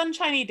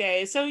sunshiny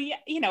days. So yeah,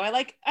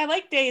 I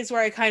like days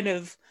where I kind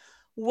of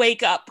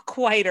wake up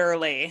quite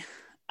early.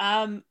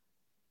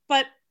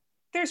 But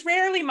there's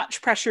rarely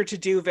much pressure to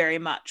do very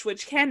much,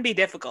 which can be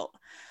difficult.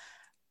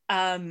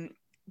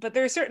 But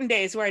there are certain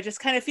days where I just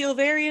kind of feel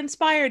very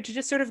inspired to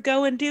just sort of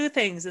go and do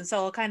things. And so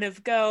I'll kind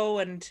of go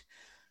and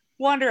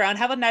wander around,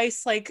 have a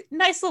nice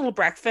little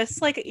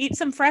breakfast, like eat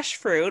some fresh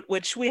fruit,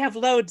 which we have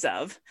loads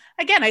of.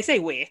 Again, I say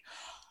we.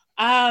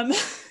 I'm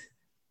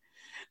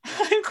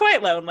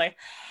quite lonely.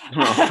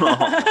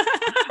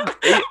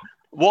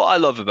 What I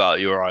love about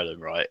your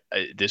island, right,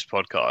 this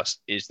podcast,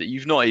 is that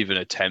you've not even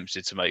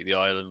attempted to make the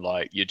island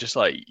like you're just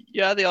like,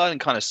 yeah, the island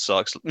kind of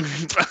sucks.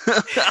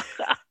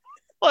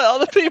 Like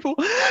other people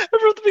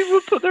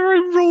would put their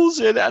own rules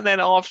in, and then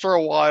after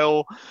a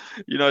while,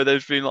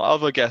 there's been like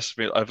other guests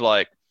I've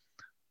like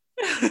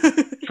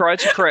tried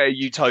to create a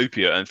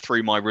utopia, and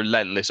through my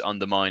relentless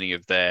undermining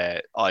of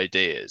their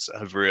ideas,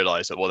 have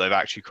realized that what they've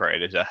actually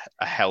created is a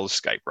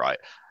hellscape, right?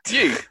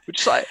 We're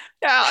just like,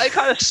 yeah, it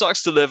kind of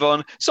sucks to live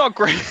on. It's not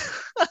great.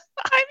 I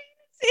mean,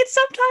 it's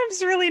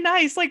sometimes really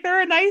nice. Like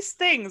there are nice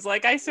things.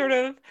 Like I sort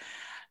of,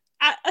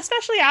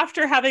 especially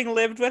after having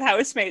lived with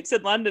housemates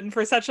in London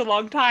for such a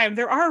long time,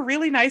 there are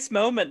really nice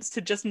moments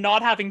to just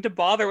not having to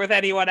bother with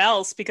anyone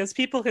else because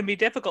people can be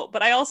difficult.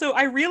 But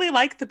I really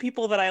like the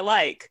people that I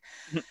like.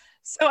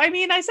 So, I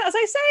mean, as I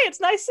say,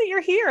 it's nice that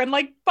you're here. And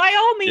like, by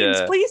all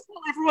means, please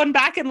tell everyone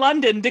back in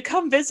London to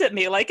come visit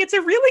me. Like, it's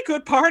a really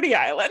good party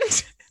island.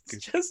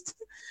 It's just,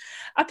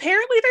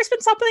 apparently there's been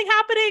something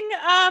happening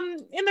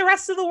in the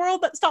rest of the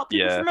world that stopped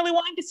people from really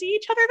wanting to see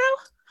each other, though.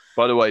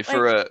 By the way,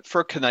 for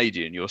a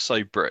Canadian, you're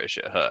so British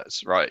it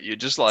hurts, right? You're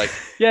just like,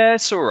 yeah,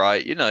 it's all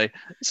right,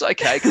 it's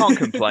okay, I can't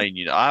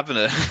complain, I haven't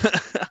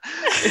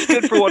it's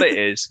good for what it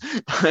is.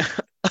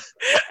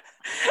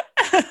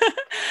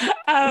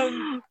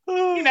 I'm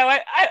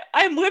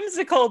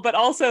whimsical, but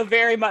also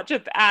very much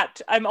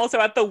I'm also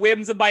at the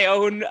whims of my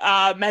own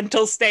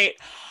mental state.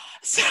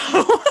 So,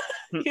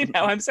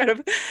 I'm sort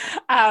of,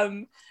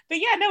 but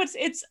yeah, no,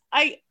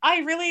 I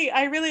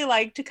really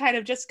like to kind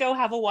of just go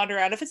have a wander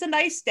around. If it's a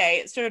nice day,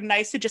 it's sort of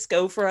nice to just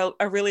go for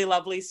a really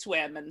lovely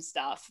swim and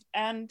stuff.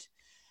 And,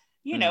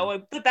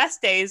 the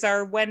best days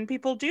are when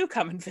people do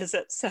come and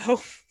visit. So,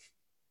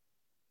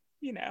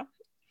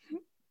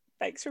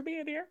 thanks for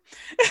being here.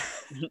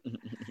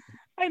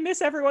 I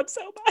miss everyone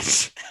so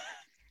much.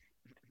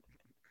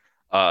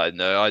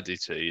 No, I do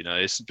too.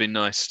 It's been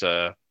nice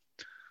to,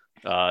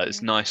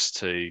 it's nice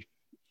to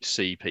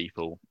see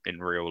people in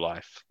real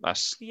life.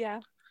 That's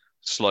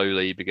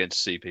slowly begin to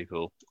see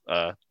people,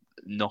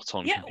 not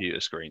on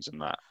computer screens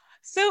and that.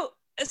 So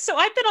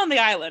I've been on the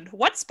island.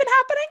 What's been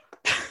happening?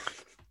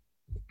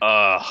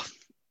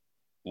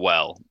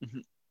 Well,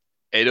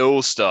 it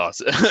all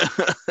started.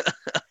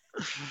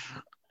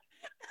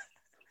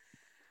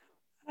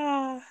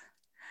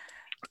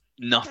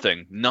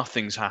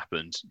 Nothing's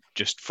happened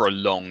just for a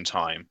long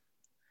time.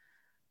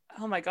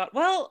 Oh my God.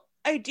 Well,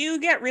 I do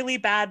get really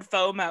bad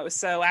FOMO,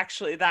 so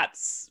actually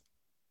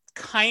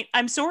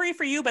I'm sorry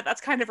for you, but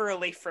that's kind of a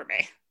relief for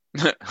me.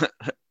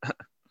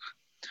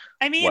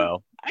 I mean,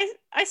 Well,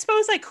 I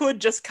suppose I could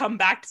just come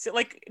back to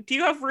like, do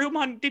you have room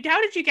on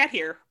how did you get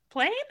here?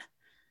 Plane?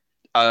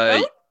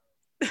 uh,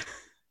 Boat?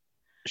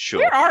 sure.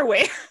 Where are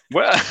we?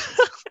 Well,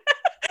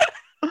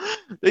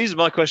 these are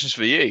my questions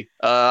for you.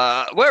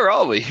 Where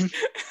are we?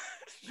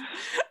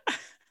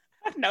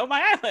 No,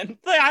 my island.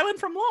 The island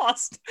from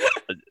Lost.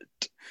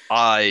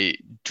 I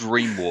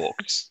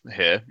dreamwalked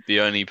here.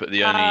 The only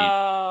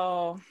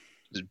Oh.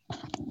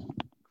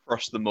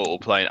 cross the mortal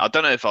plane. I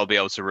don't know if I'll be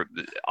able to.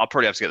 I'll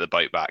probably have to get the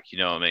boat back. You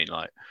know what I mean?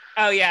 Like,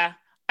 Oh yeah.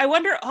 I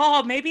wonder,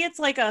 maybe it's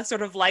like a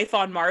sort of life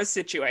on Mars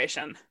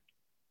situation.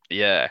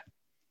 yeah.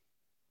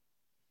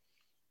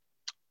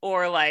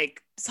 Or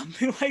like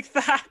something like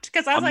that.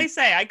 Because as I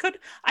say, I could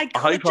I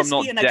hope just I'm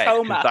not be in a dead, 'cause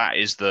coma. that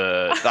is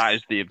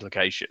the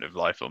implication of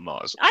life on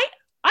Mars.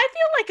 I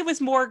feel like it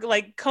was more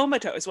like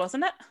comatose,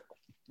 wasn't it?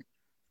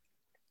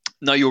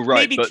 No, you're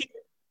right, Maybe but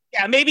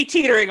maybe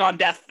teetering on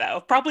death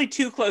though. Probably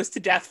too close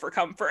to death for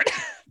comfort.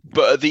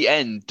 but at the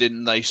end,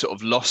 didn't they sort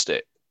of lost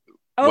it?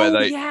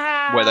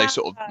 Yeah. Where they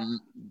sort of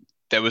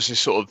there was this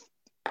sort of,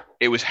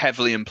 it was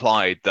heavily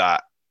implied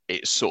that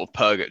it's sort of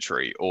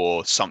purgatory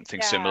or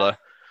something similar,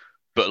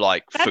 but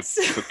like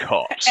That's for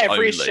cops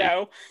every only.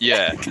 show.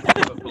 Yeah,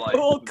 but like,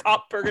 Full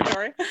cop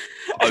purgatory.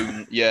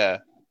 yeah.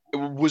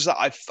 Was that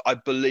I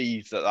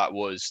believe that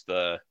was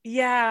the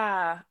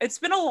Yeah, it's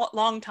been a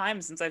long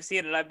time since I've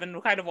seen it. I've been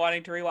kind of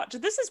wanting to rewatch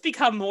it. This has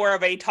become more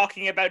of a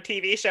talking about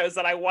TV shows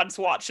that I once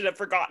watched and have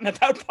forgotten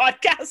about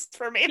podcast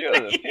for me.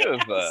 a few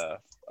of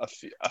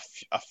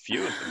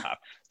them have.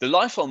 The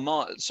Life on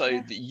Mars.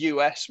 So the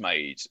US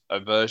made a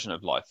version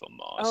of Life on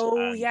Mars.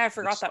 Oh yeah, I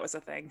forgot that was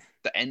a thing.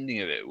 The ending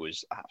of it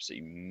was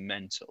absolutely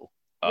mental.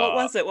 What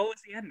was it? What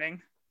was the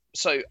ending?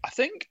 So I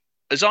think,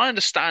 as I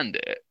understand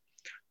it,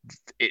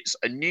 it's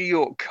a New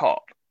York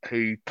cop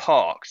who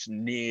parked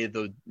near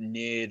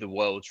the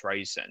World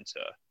Trade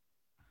Center.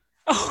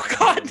 Oh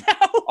God,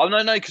 no! Oh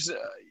no, because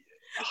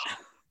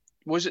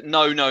was it?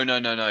 No.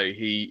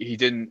 He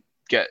didn't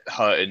get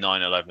hurt in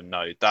 9/11.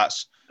 No,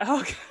 that's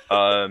okay.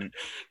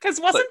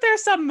 Because wasn't there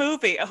some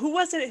movie? Who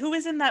was it? Who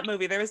was in that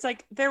movie? There was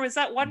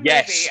that one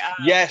movie.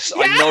 Yes,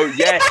 I know.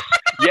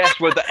 Yes,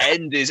 where the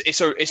end is it's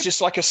just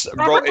like it's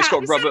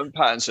got Robert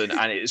Pattinson,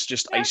 and it's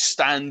just a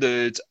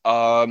standard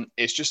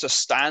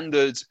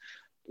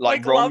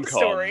like rom-com love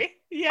story.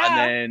 Yeah, and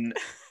then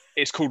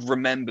it's called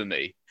Remember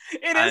Me.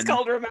 It is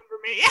called Remember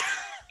Me.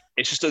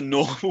 It's just a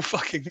normal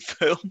fucking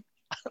film.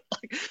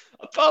 Like,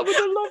 apart with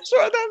the love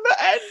story, and then the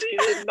ending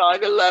in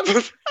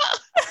 9/11.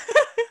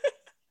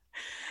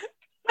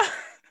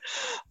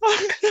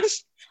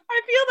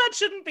 I feel that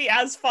shouldn't be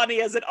as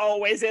funny as it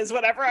always is.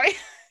 Whenever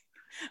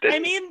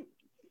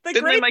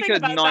Didn't they make a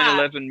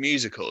 9/11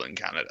 musical in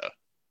Canada?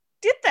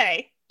 Did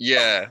they?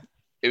 Yeah,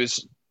 it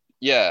was.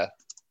 Yeah.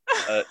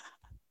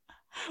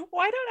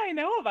 Why don't I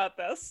know about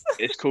this?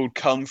 It's called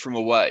Come From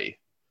Away,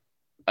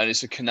 and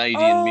it's a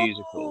Canadian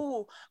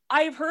musical.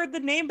 I've heard the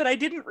name, but I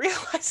didn't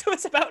realize it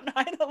was about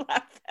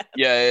 9/11.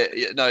 Yeah,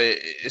 no,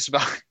 it's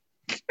about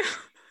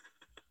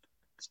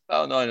it's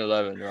about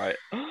 9/11, right?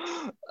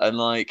 And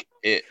like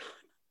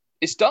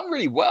it's done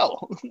really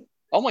well.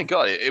 Oh my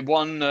God, it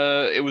won.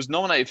 It was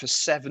nominated for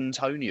 7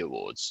 Tony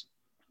Awards.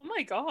 Oh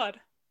my God.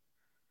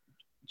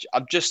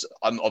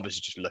 I'm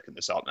obviously just looking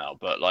this up now,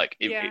 but like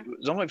it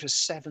was nominated for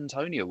 7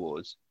 Tony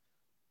Awards.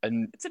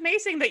 And it's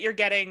amazing that you're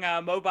getting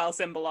a mobile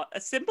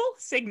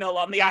signal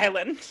on the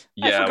island.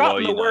 Yeah, I've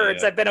forgotten the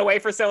words. I've been away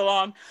for so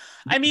long.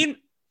 I mean,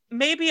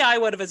 maybe I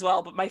would have as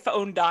well, but my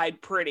phone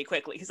died pretty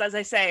quickly because, as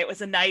I say, it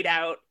was a night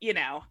out. You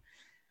know.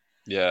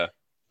 Yeah.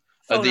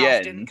 At the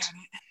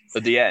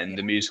end,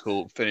 the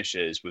musical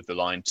finishes with the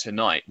line,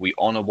 "Tonight we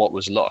honor what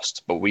was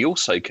lost, but we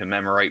also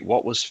commemorate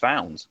what was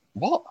found."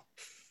 What?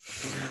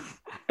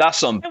 That's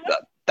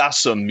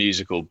some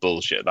musical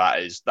bullshit. That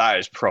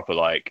is proper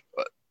like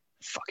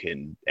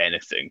fucking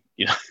anything,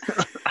 you know.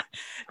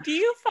 Do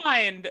you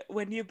find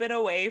when you've been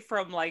away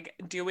from like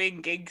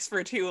doing gigs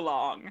for too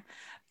long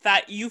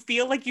that you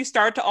feel like you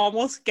start to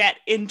almost get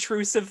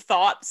intrusive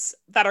thoughts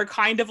that are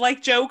kind of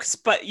like jokes,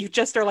 but you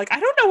just are like, I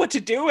don't know what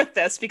to do with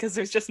this because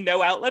there's just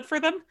no outlet for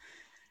them?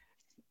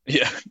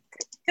 Yeah.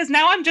 Because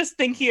now I'm just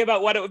thinking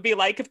about what it would be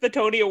like if the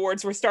Tony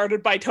Awards were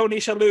started by Tony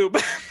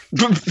Shalhoub.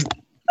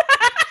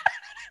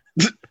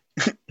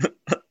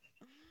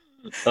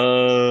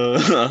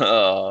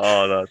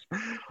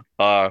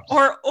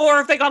 Or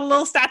if they got a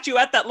little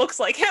statuette that looks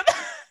like him.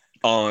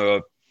 Oh my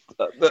God.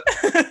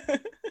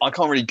 I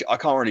can't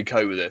really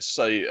cope with this.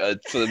 So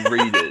for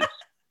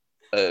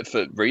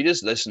the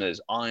readers,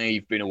 listeners,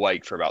 I've been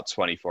awake for about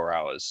 24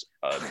 hours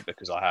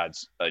because I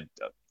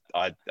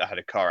had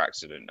a car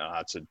accident. And I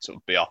had to sort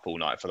of be up all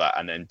night for that,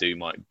 and then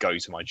go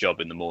to my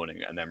job in the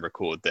morning, and then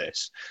record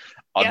this.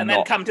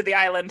 Then come to the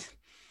island.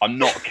 I'm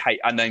not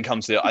Kate, and then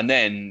come to and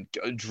then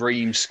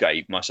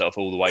dreamscape myself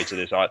all the way to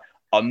this.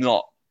 I'm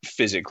not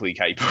physically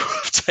capable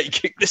of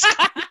taking this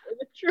kind of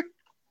imagery.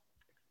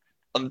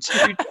 I'm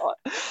too tired.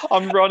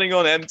 I'm running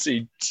on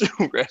empty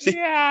already.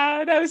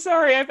 Yeah, no,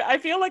 sorry. I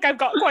feel like I've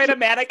got quite a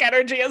manic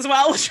energy as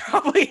well, which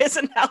probably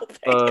isn't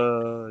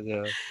helping.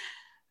 Yeah.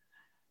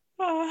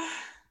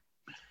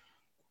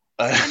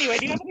 Anyway,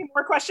 do you have any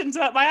more questions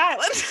about my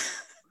island?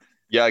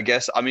 Yeah, I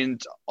guess. I mean,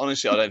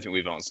 honestly, I don't think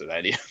we've answered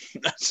any.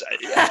 So,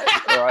 yeah,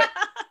 all right.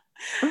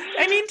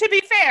 I mean, to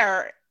be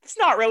fair, it's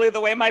not really the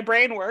way my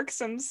brain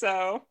works, and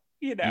so,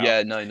 you know.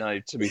 Yeah, no.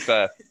 To be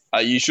fair,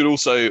 you should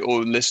also,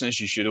 or listeners,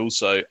 you should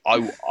also.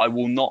 I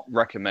will not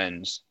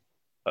recommend.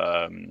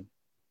 I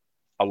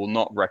will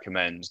not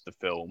recommend the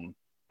film.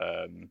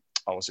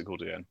 What's it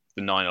called again?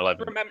 The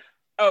 9/11.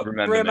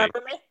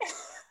 Remember me?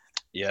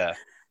 Yeah.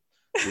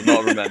 Will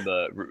not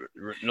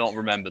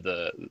remember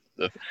the.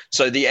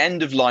 So the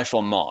end of Life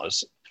on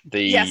Mars,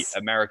 the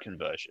American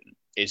version,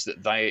 is that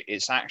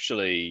it's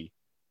actually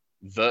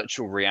a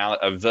virtual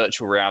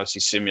reality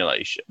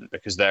simulation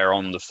because they're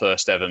on the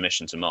first ever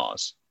mission to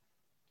Mars.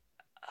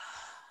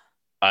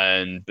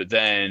 But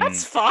then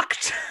that's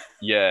fucked.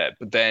 Yeah,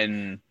 but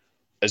then,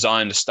 as I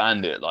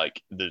understand it,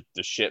 like the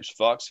ship's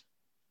fucked,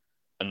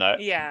 and that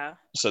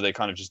so they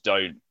kind of just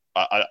don't.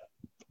 I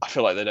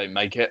feel like they don't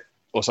make it.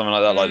 Or something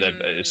like that. Like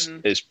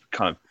it's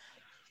kind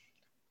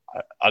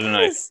of, I don't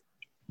know.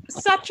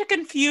 Such a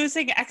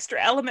confusing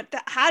extra element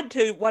to add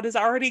to what is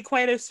already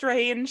quite a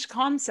strange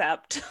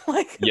concept.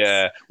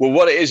 Yeah. Well,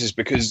 what it is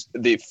because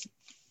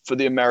for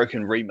the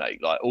American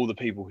remake, like all the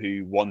people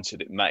who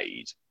wanted it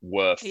made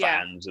were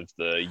fans of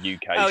the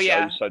UK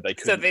show, so they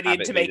couldn't have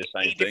it be the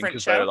same thing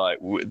because they were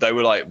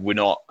like we're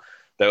not.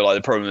 They were like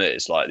the problem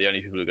is like the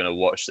only people who are going to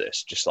watch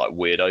this just like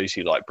weirdos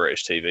who like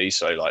British TV.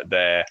 So like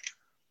they're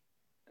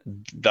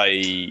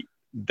we're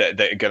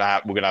gonna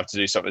have to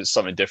do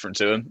something different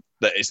to them.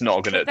 That it's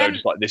not gonna. They're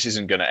just like this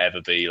isn't gonna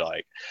ever be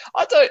like.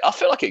 I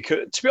feel like it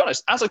could. To be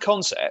honest, as a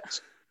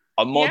concept,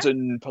 a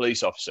modern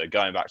police officer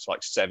going back to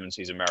like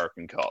 70s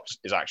American cops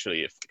is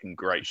actually a fucking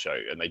great show,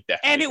 and they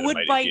definitely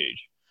made it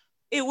huge.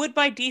 It would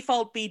by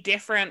default be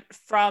different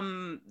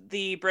from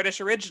the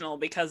British original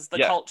because the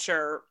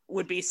culture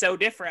would be so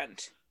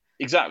different.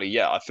 Exactly.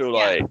 Yeah, I feel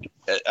like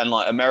and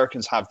like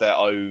Americans have their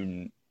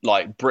own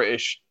like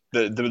British.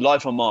 The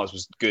Life on Mars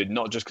was good,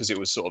 not just because it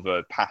was sort of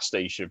a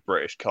pastiche of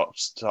British cop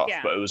stuff,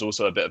 but it was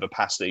also a bit of a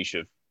pastiche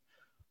of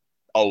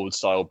old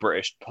style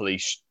British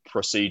police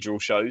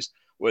procedural shows.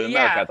 With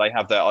America, they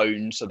have their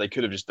own, so they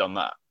could have just done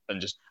that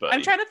and just.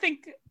 I'm trying to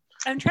think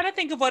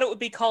of what it would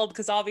be called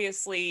because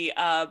obviously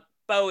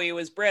Bowie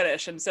was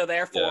British, and so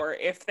therefore,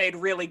 if they'd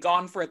really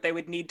gone for it, they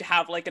would need to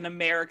have like an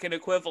American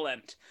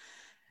equivalent,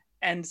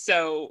 and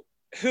so.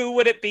 Who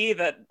would it be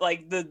that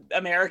like the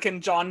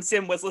American John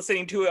Sim was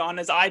listening to it on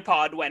his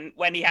iPod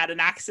when he had an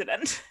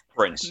accident?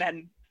 Prince.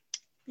 And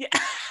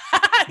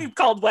then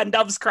called When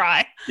Doves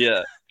Cry.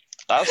 Yeah.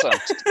 That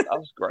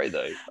was great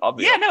though.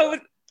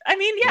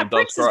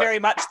 Prince is very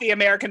much the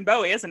American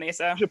Bowie, isn't he?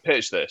 So you should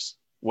pitch this.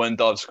 When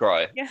Doves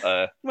Cry.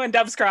 Yeah. When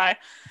Doves Cry.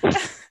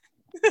 That'd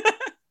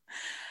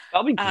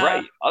be great.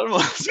 I don't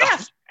know. Yeah.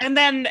 And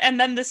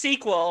then the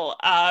sequel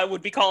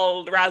would be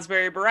called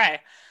Raspberry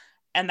Beret.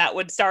 And that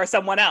would star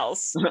someone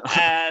else.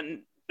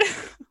 And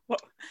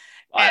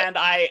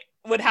I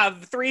would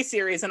have 3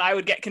 series and I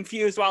would get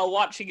confused while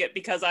watching it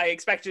because I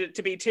expected it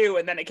to be 2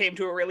 and then it came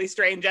to a really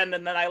strange end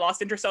and then I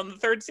lost interest on the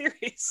 3rd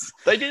series.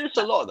 They did this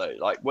a lot though.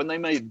 Like when they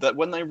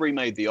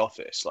remade The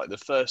Office, like the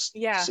first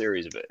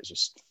series of it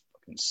just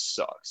fucking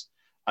sucks.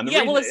 And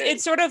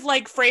it's sort of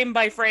like frame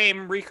by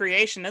frame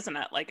recreation, isn't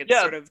it? Like it's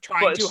sort of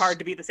trying too hard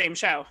to be the same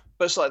show.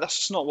 But it's like that's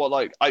just not what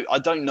like I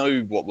don't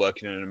know what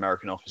working in an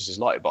American office is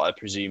like, but I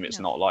presume it's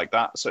not like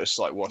that. So it's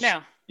like what's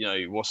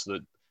the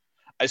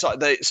it's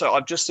like so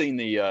I've just seen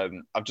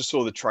I've just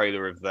saw the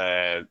trailer of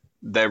they're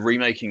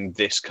remaking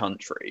This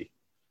Country.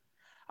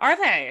 Are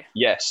they?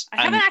 Yes.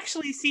 I haven't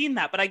actually seen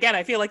that, but again,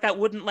 I feel like that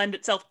wouldn't lend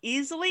itself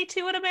easily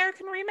to an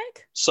American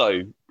remake.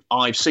 So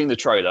I've seen the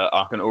trailer.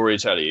 I can already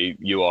tell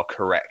you are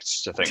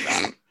correct to think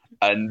that.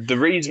 And the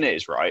reason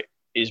is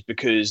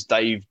because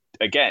they've,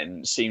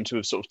 again, seemed to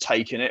have sort of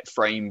taken it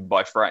frame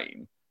by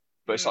frame.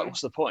 But it's like,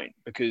 what's the point?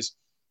 Because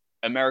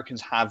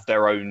Americans have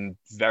their own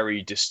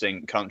very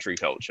distinct country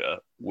culture,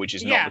 which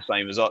is not the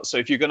same as us. So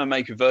if you're going to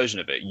make a version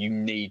of it, you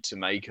need to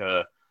make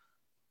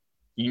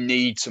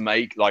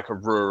like a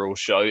rural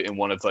show in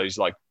one of those,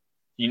 like,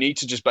 you need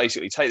to just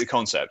basically take the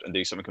concept and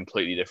do something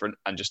completely different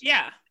and just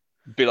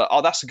be like,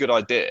 oh, that's a good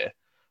idea.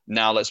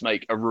 Now let's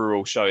make a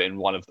rural show in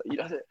one of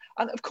the,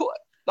 and of course,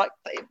 like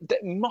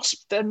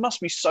there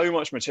must be so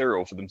much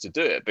material for them to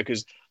do it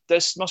because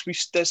there's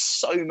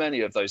so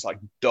many of those like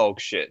dog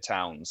shit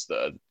towns that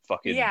are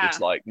fucking it's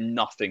like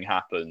nothing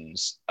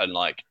happens and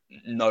like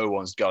no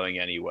one's going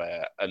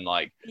anywhere and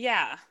like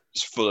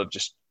it's full of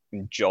just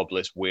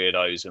jobless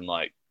weirdos and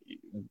like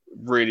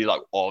really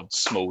like odd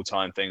small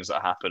time things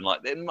that happen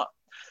like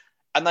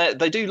and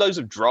they do loads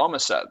of drama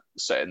set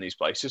in these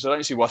places. I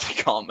don't see why they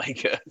can't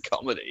make it a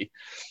comedy.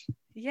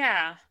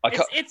 Yeah,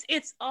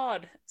 it's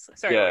odd.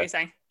 Sorry, what were you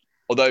saying?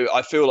 Although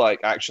I feel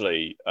like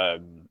actually,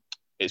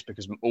 it's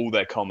because all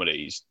their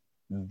comedies,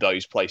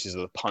 those places are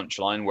the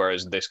punchline,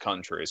 whereas this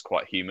country is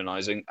quite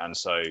humanizing, and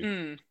so I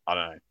don't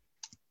know.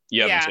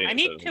 You haven't Yeah, seen I it,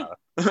 need so it to. doesn't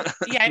matter.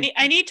 Yeah,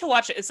 I need to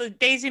watch it. It's like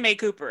Daisy May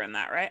Cooper in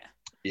that, right?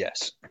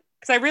 Yes.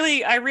 Because I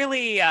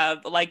really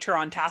liked her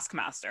on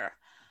Taskmaster,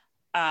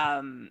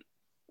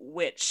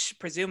 which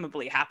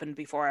presumably happened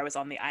before I was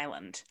on the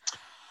island.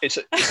 It's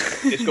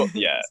got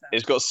So,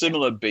 it's got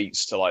similar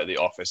beats to like The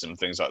Office and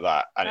things like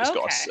that, and okay.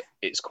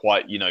 it's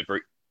quite, you know,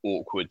 very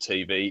awkward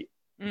TV,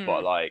 but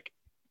Mm, like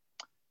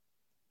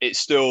it's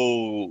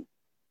still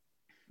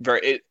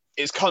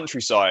it's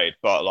countryside,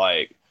 but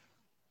like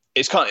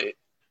it's kind of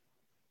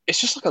it's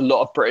just like a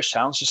lot of British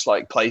towns, just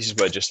like places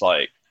where just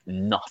like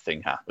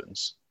nothing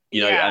happens,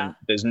 you know, yeah, and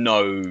there's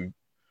no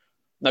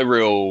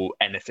real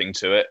anything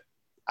to it,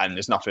 and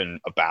there's nothing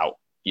about,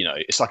 you know,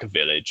 it's like a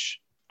village,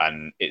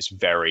 and it's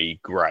very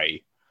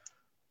grey.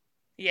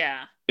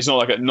 yeah. It's not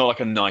like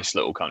a nice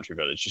little country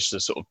village, just a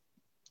sort of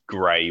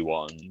grey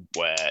one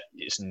where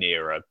it's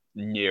near a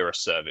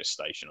service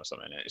station or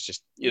something. It's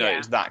just, you know, Yeah.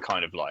 it's that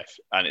kind of life,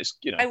 and it's,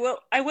 you I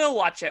will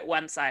watch it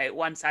once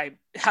I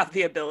have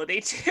the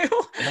ability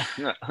to.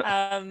 know,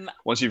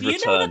 once you've Do you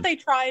know that returned. they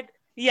tried?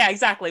 Yeah,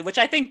 exactly. Which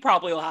I think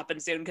probably will happen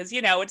soon because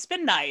you know it's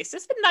been nice.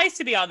 It's been nice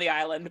to be on the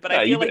island, but Yeah,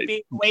 I you feel like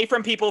being away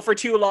from people for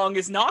too long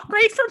is not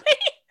great for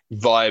me.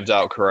 vibed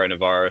out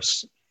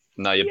coronavirus.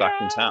 Now you're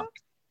back in town.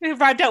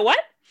 Right out what?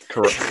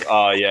 Correct.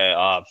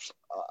 Yeah.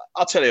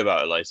 I'll tell you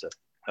about it later.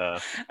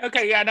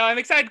 Okay, yeah, no, I'm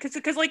excited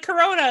because like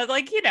Corona,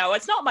 like you know,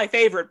 it's not my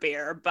favorite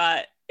beer,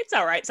 but it's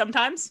all right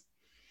sometimes.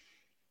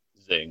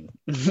 Zing.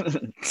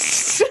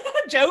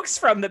 Jokes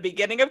from the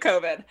beginning of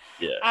COVID.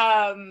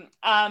 Yeah.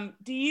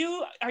 Are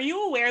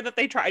you aware that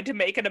they tried to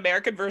make an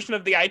American version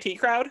of the IT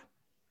Crowd?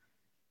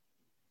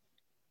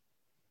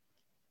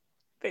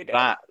 They did.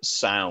 That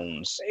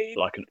sounds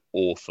like an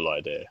awful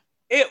idea.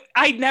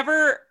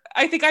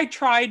 I think I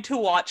tried to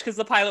watch because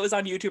the pilot was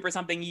on YouTube or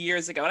something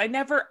years ago, and I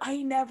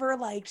never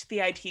liked the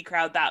IT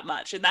Crowd that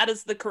much, and that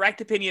is the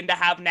correct opinion to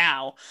have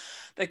now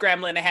that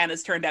Graham Linehan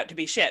has turned out to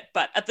be shit.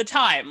 But at the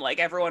time, like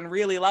everyone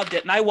really loved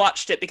it, and I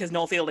watched it because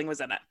Noel Fielding was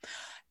in it,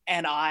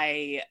 and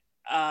I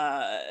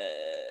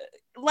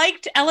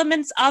liked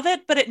elements of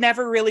it, but it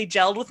never really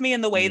gelled with me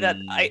in the way that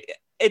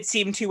it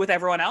seemed to with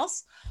everyone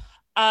else.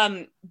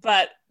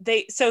 But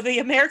the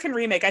American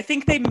remake, I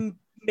think they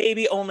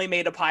maybe only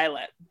made a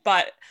pilot,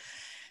 but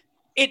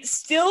it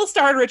still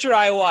starred Richard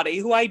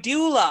Ayoade, who I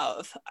do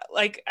love.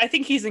 Like, I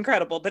think he's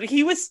incredible, but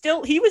he was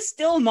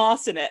still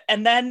Moss in it.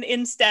 And then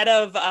instead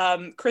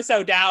of Chris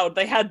O'Dowd,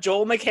 they had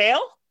Joel McHale.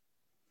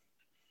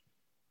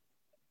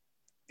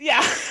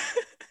 Yeah,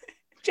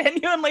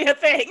 genuinely a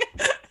thing.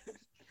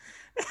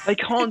 They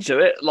can't do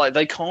it. Like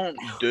they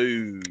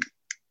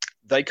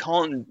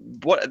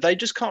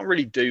just can't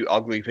really do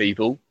ugly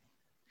people.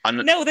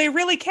 And no, they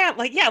really can't.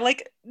 Like, yeah,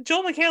 like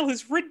Joel McHale,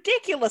 who's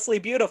ridiculously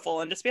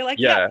beautiful, and just be like,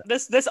 yeah,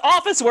 this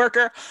office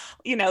worker,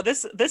 you know,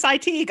 this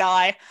IT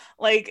guy,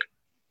 like,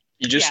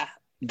 you just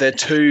they're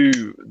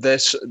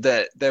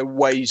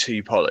way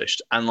too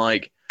polished, and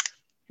like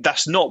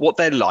that's not what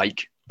they're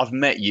like. I've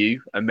met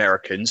you,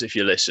 Americans, if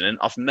you're listening.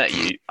 I've met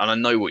you, and I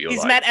know what you're like.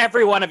 He's met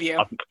every one of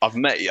you. I've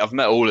met you. I've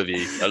met all of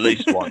you at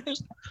least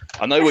once.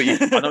 I know what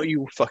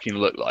you fucking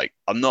look like.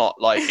 I'm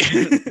not like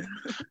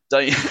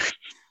don't.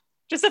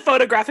 Just a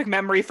photographic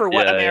memory for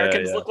what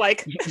Americans look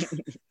like.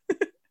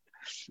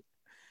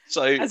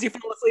 So as you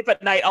fall asleep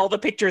at night, all the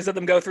pictures of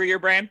them go through your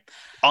brain.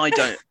 I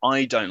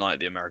don't like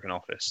The American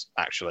Office,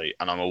 actually,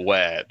 and I'm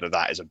aware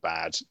that is a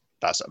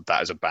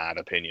bad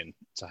opinion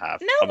to have.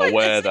 No, I'm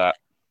aware that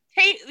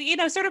hey, you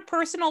know, sort of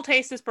personal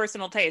taste is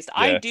personal taste.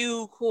 Yeah. I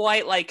do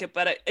quite like it,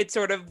 but it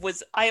sort of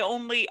was. I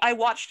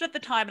watched it at the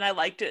time and I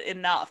liked it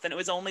enough, and it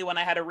was only when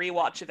I had a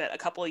rewatch of it a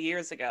couple of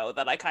years ago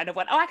that I kind of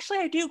went, oh, actually,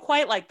 I do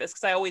quite like this,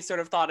 because I always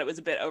sort of thought it was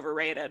a bit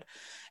overrated.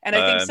 And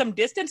I think some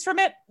distance from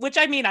it, which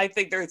I mean, I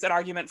think there's an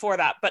argument for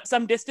that, but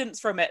some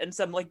distance from it and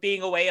some like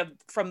being away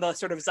from the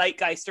sort of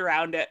zeitgeist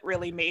around it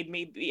really made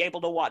me be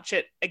able to watch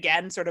it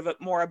again, sort of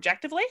more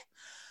objectively.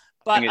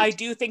 But I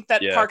do think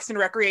that Parks and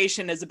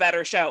Recreation is a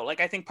better show. Like,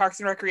 I think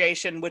Parks and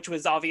Recreation, which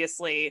was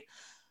obviously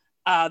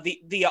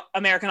the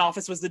American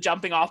Office, was the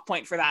jumping off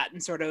point for that.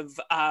 And sort of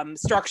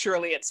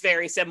structurally, it's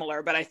very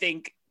similar. But I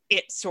think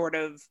it sort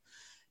of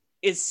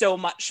is so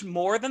much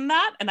more than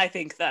that. And I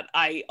think that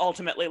I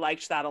ultimately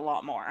liked that a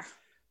lot more.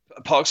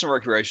 Parks and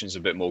Recreation is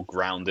a bit more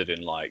grounded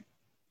in like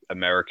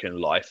American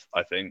life,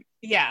 I think.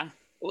 Yeah.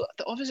 Well,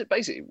 the Office,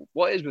 basically,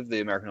 what is with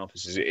the American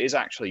Office is it is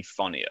actually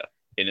funnier,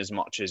 in as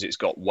much as it's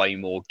got way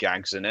more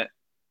gags in it,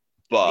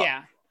 but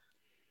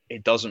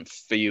it doesn't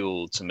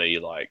feel to me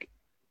like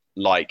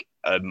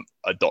a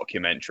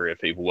documentary of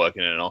people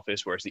working in an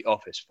office, whereas The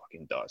Office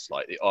fucking does.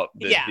 Like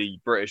the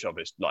British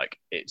Office, like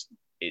it's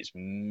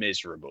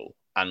miserable,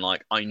 and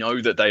like I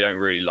know that they don't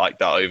really like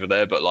that over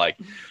there, but like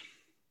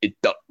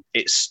that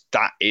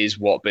is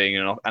what being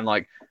an office, and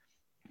like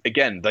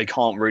again, they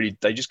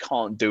just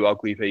can't do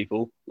ugly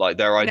people. Like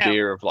their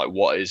idea of like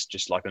what is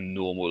just like a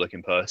normal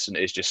looking person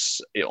is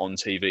just it on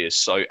TV is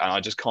so, and I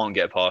just can't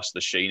get past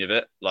the sheen of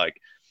it. Like,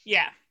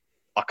 yeah,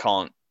 I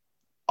can't.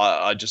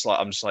 I'm just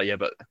like, yeah,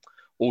 but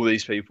all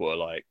these people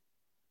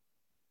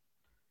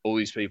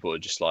are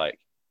just like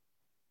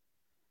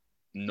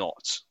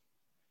not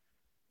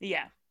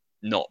Yeah.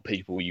 not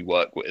people you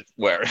work with.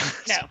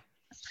 Whereas,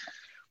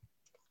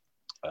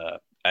 No.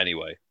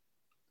 Anyway,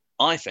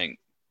 I think,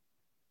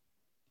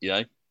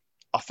 I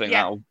think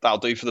Yeah. that'll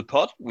do for the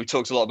pod. We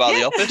talked a lot about Yeah.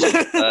 The Office.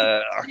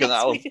 I reckon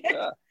Yes, we did.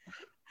 yeah.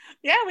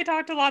 Yeah, we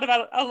talked a lot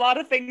about a lot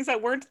of things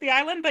that weren't the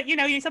island, but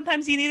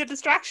sometimes you need a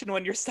distraction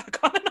when you're stuck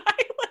on an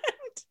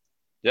island.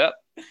 Yep.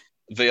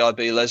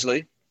 VIB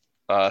Leslie.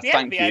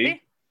 Thank VIB. you.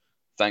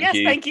 Thank Yes,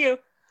 you. thank you.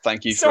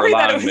 Thank you for Sorry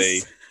that it allowing was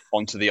me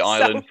onto the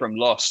island from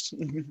Lost.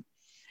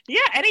 Yeah,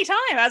 anytime.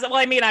 As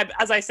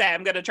I say,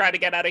 I'm going to try to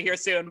get out of here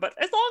soon, but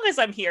as long as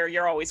I'm here,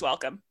 you're always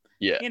welcome.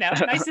 Yeah.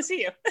 Nice to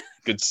see you.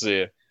 Good to see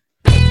you.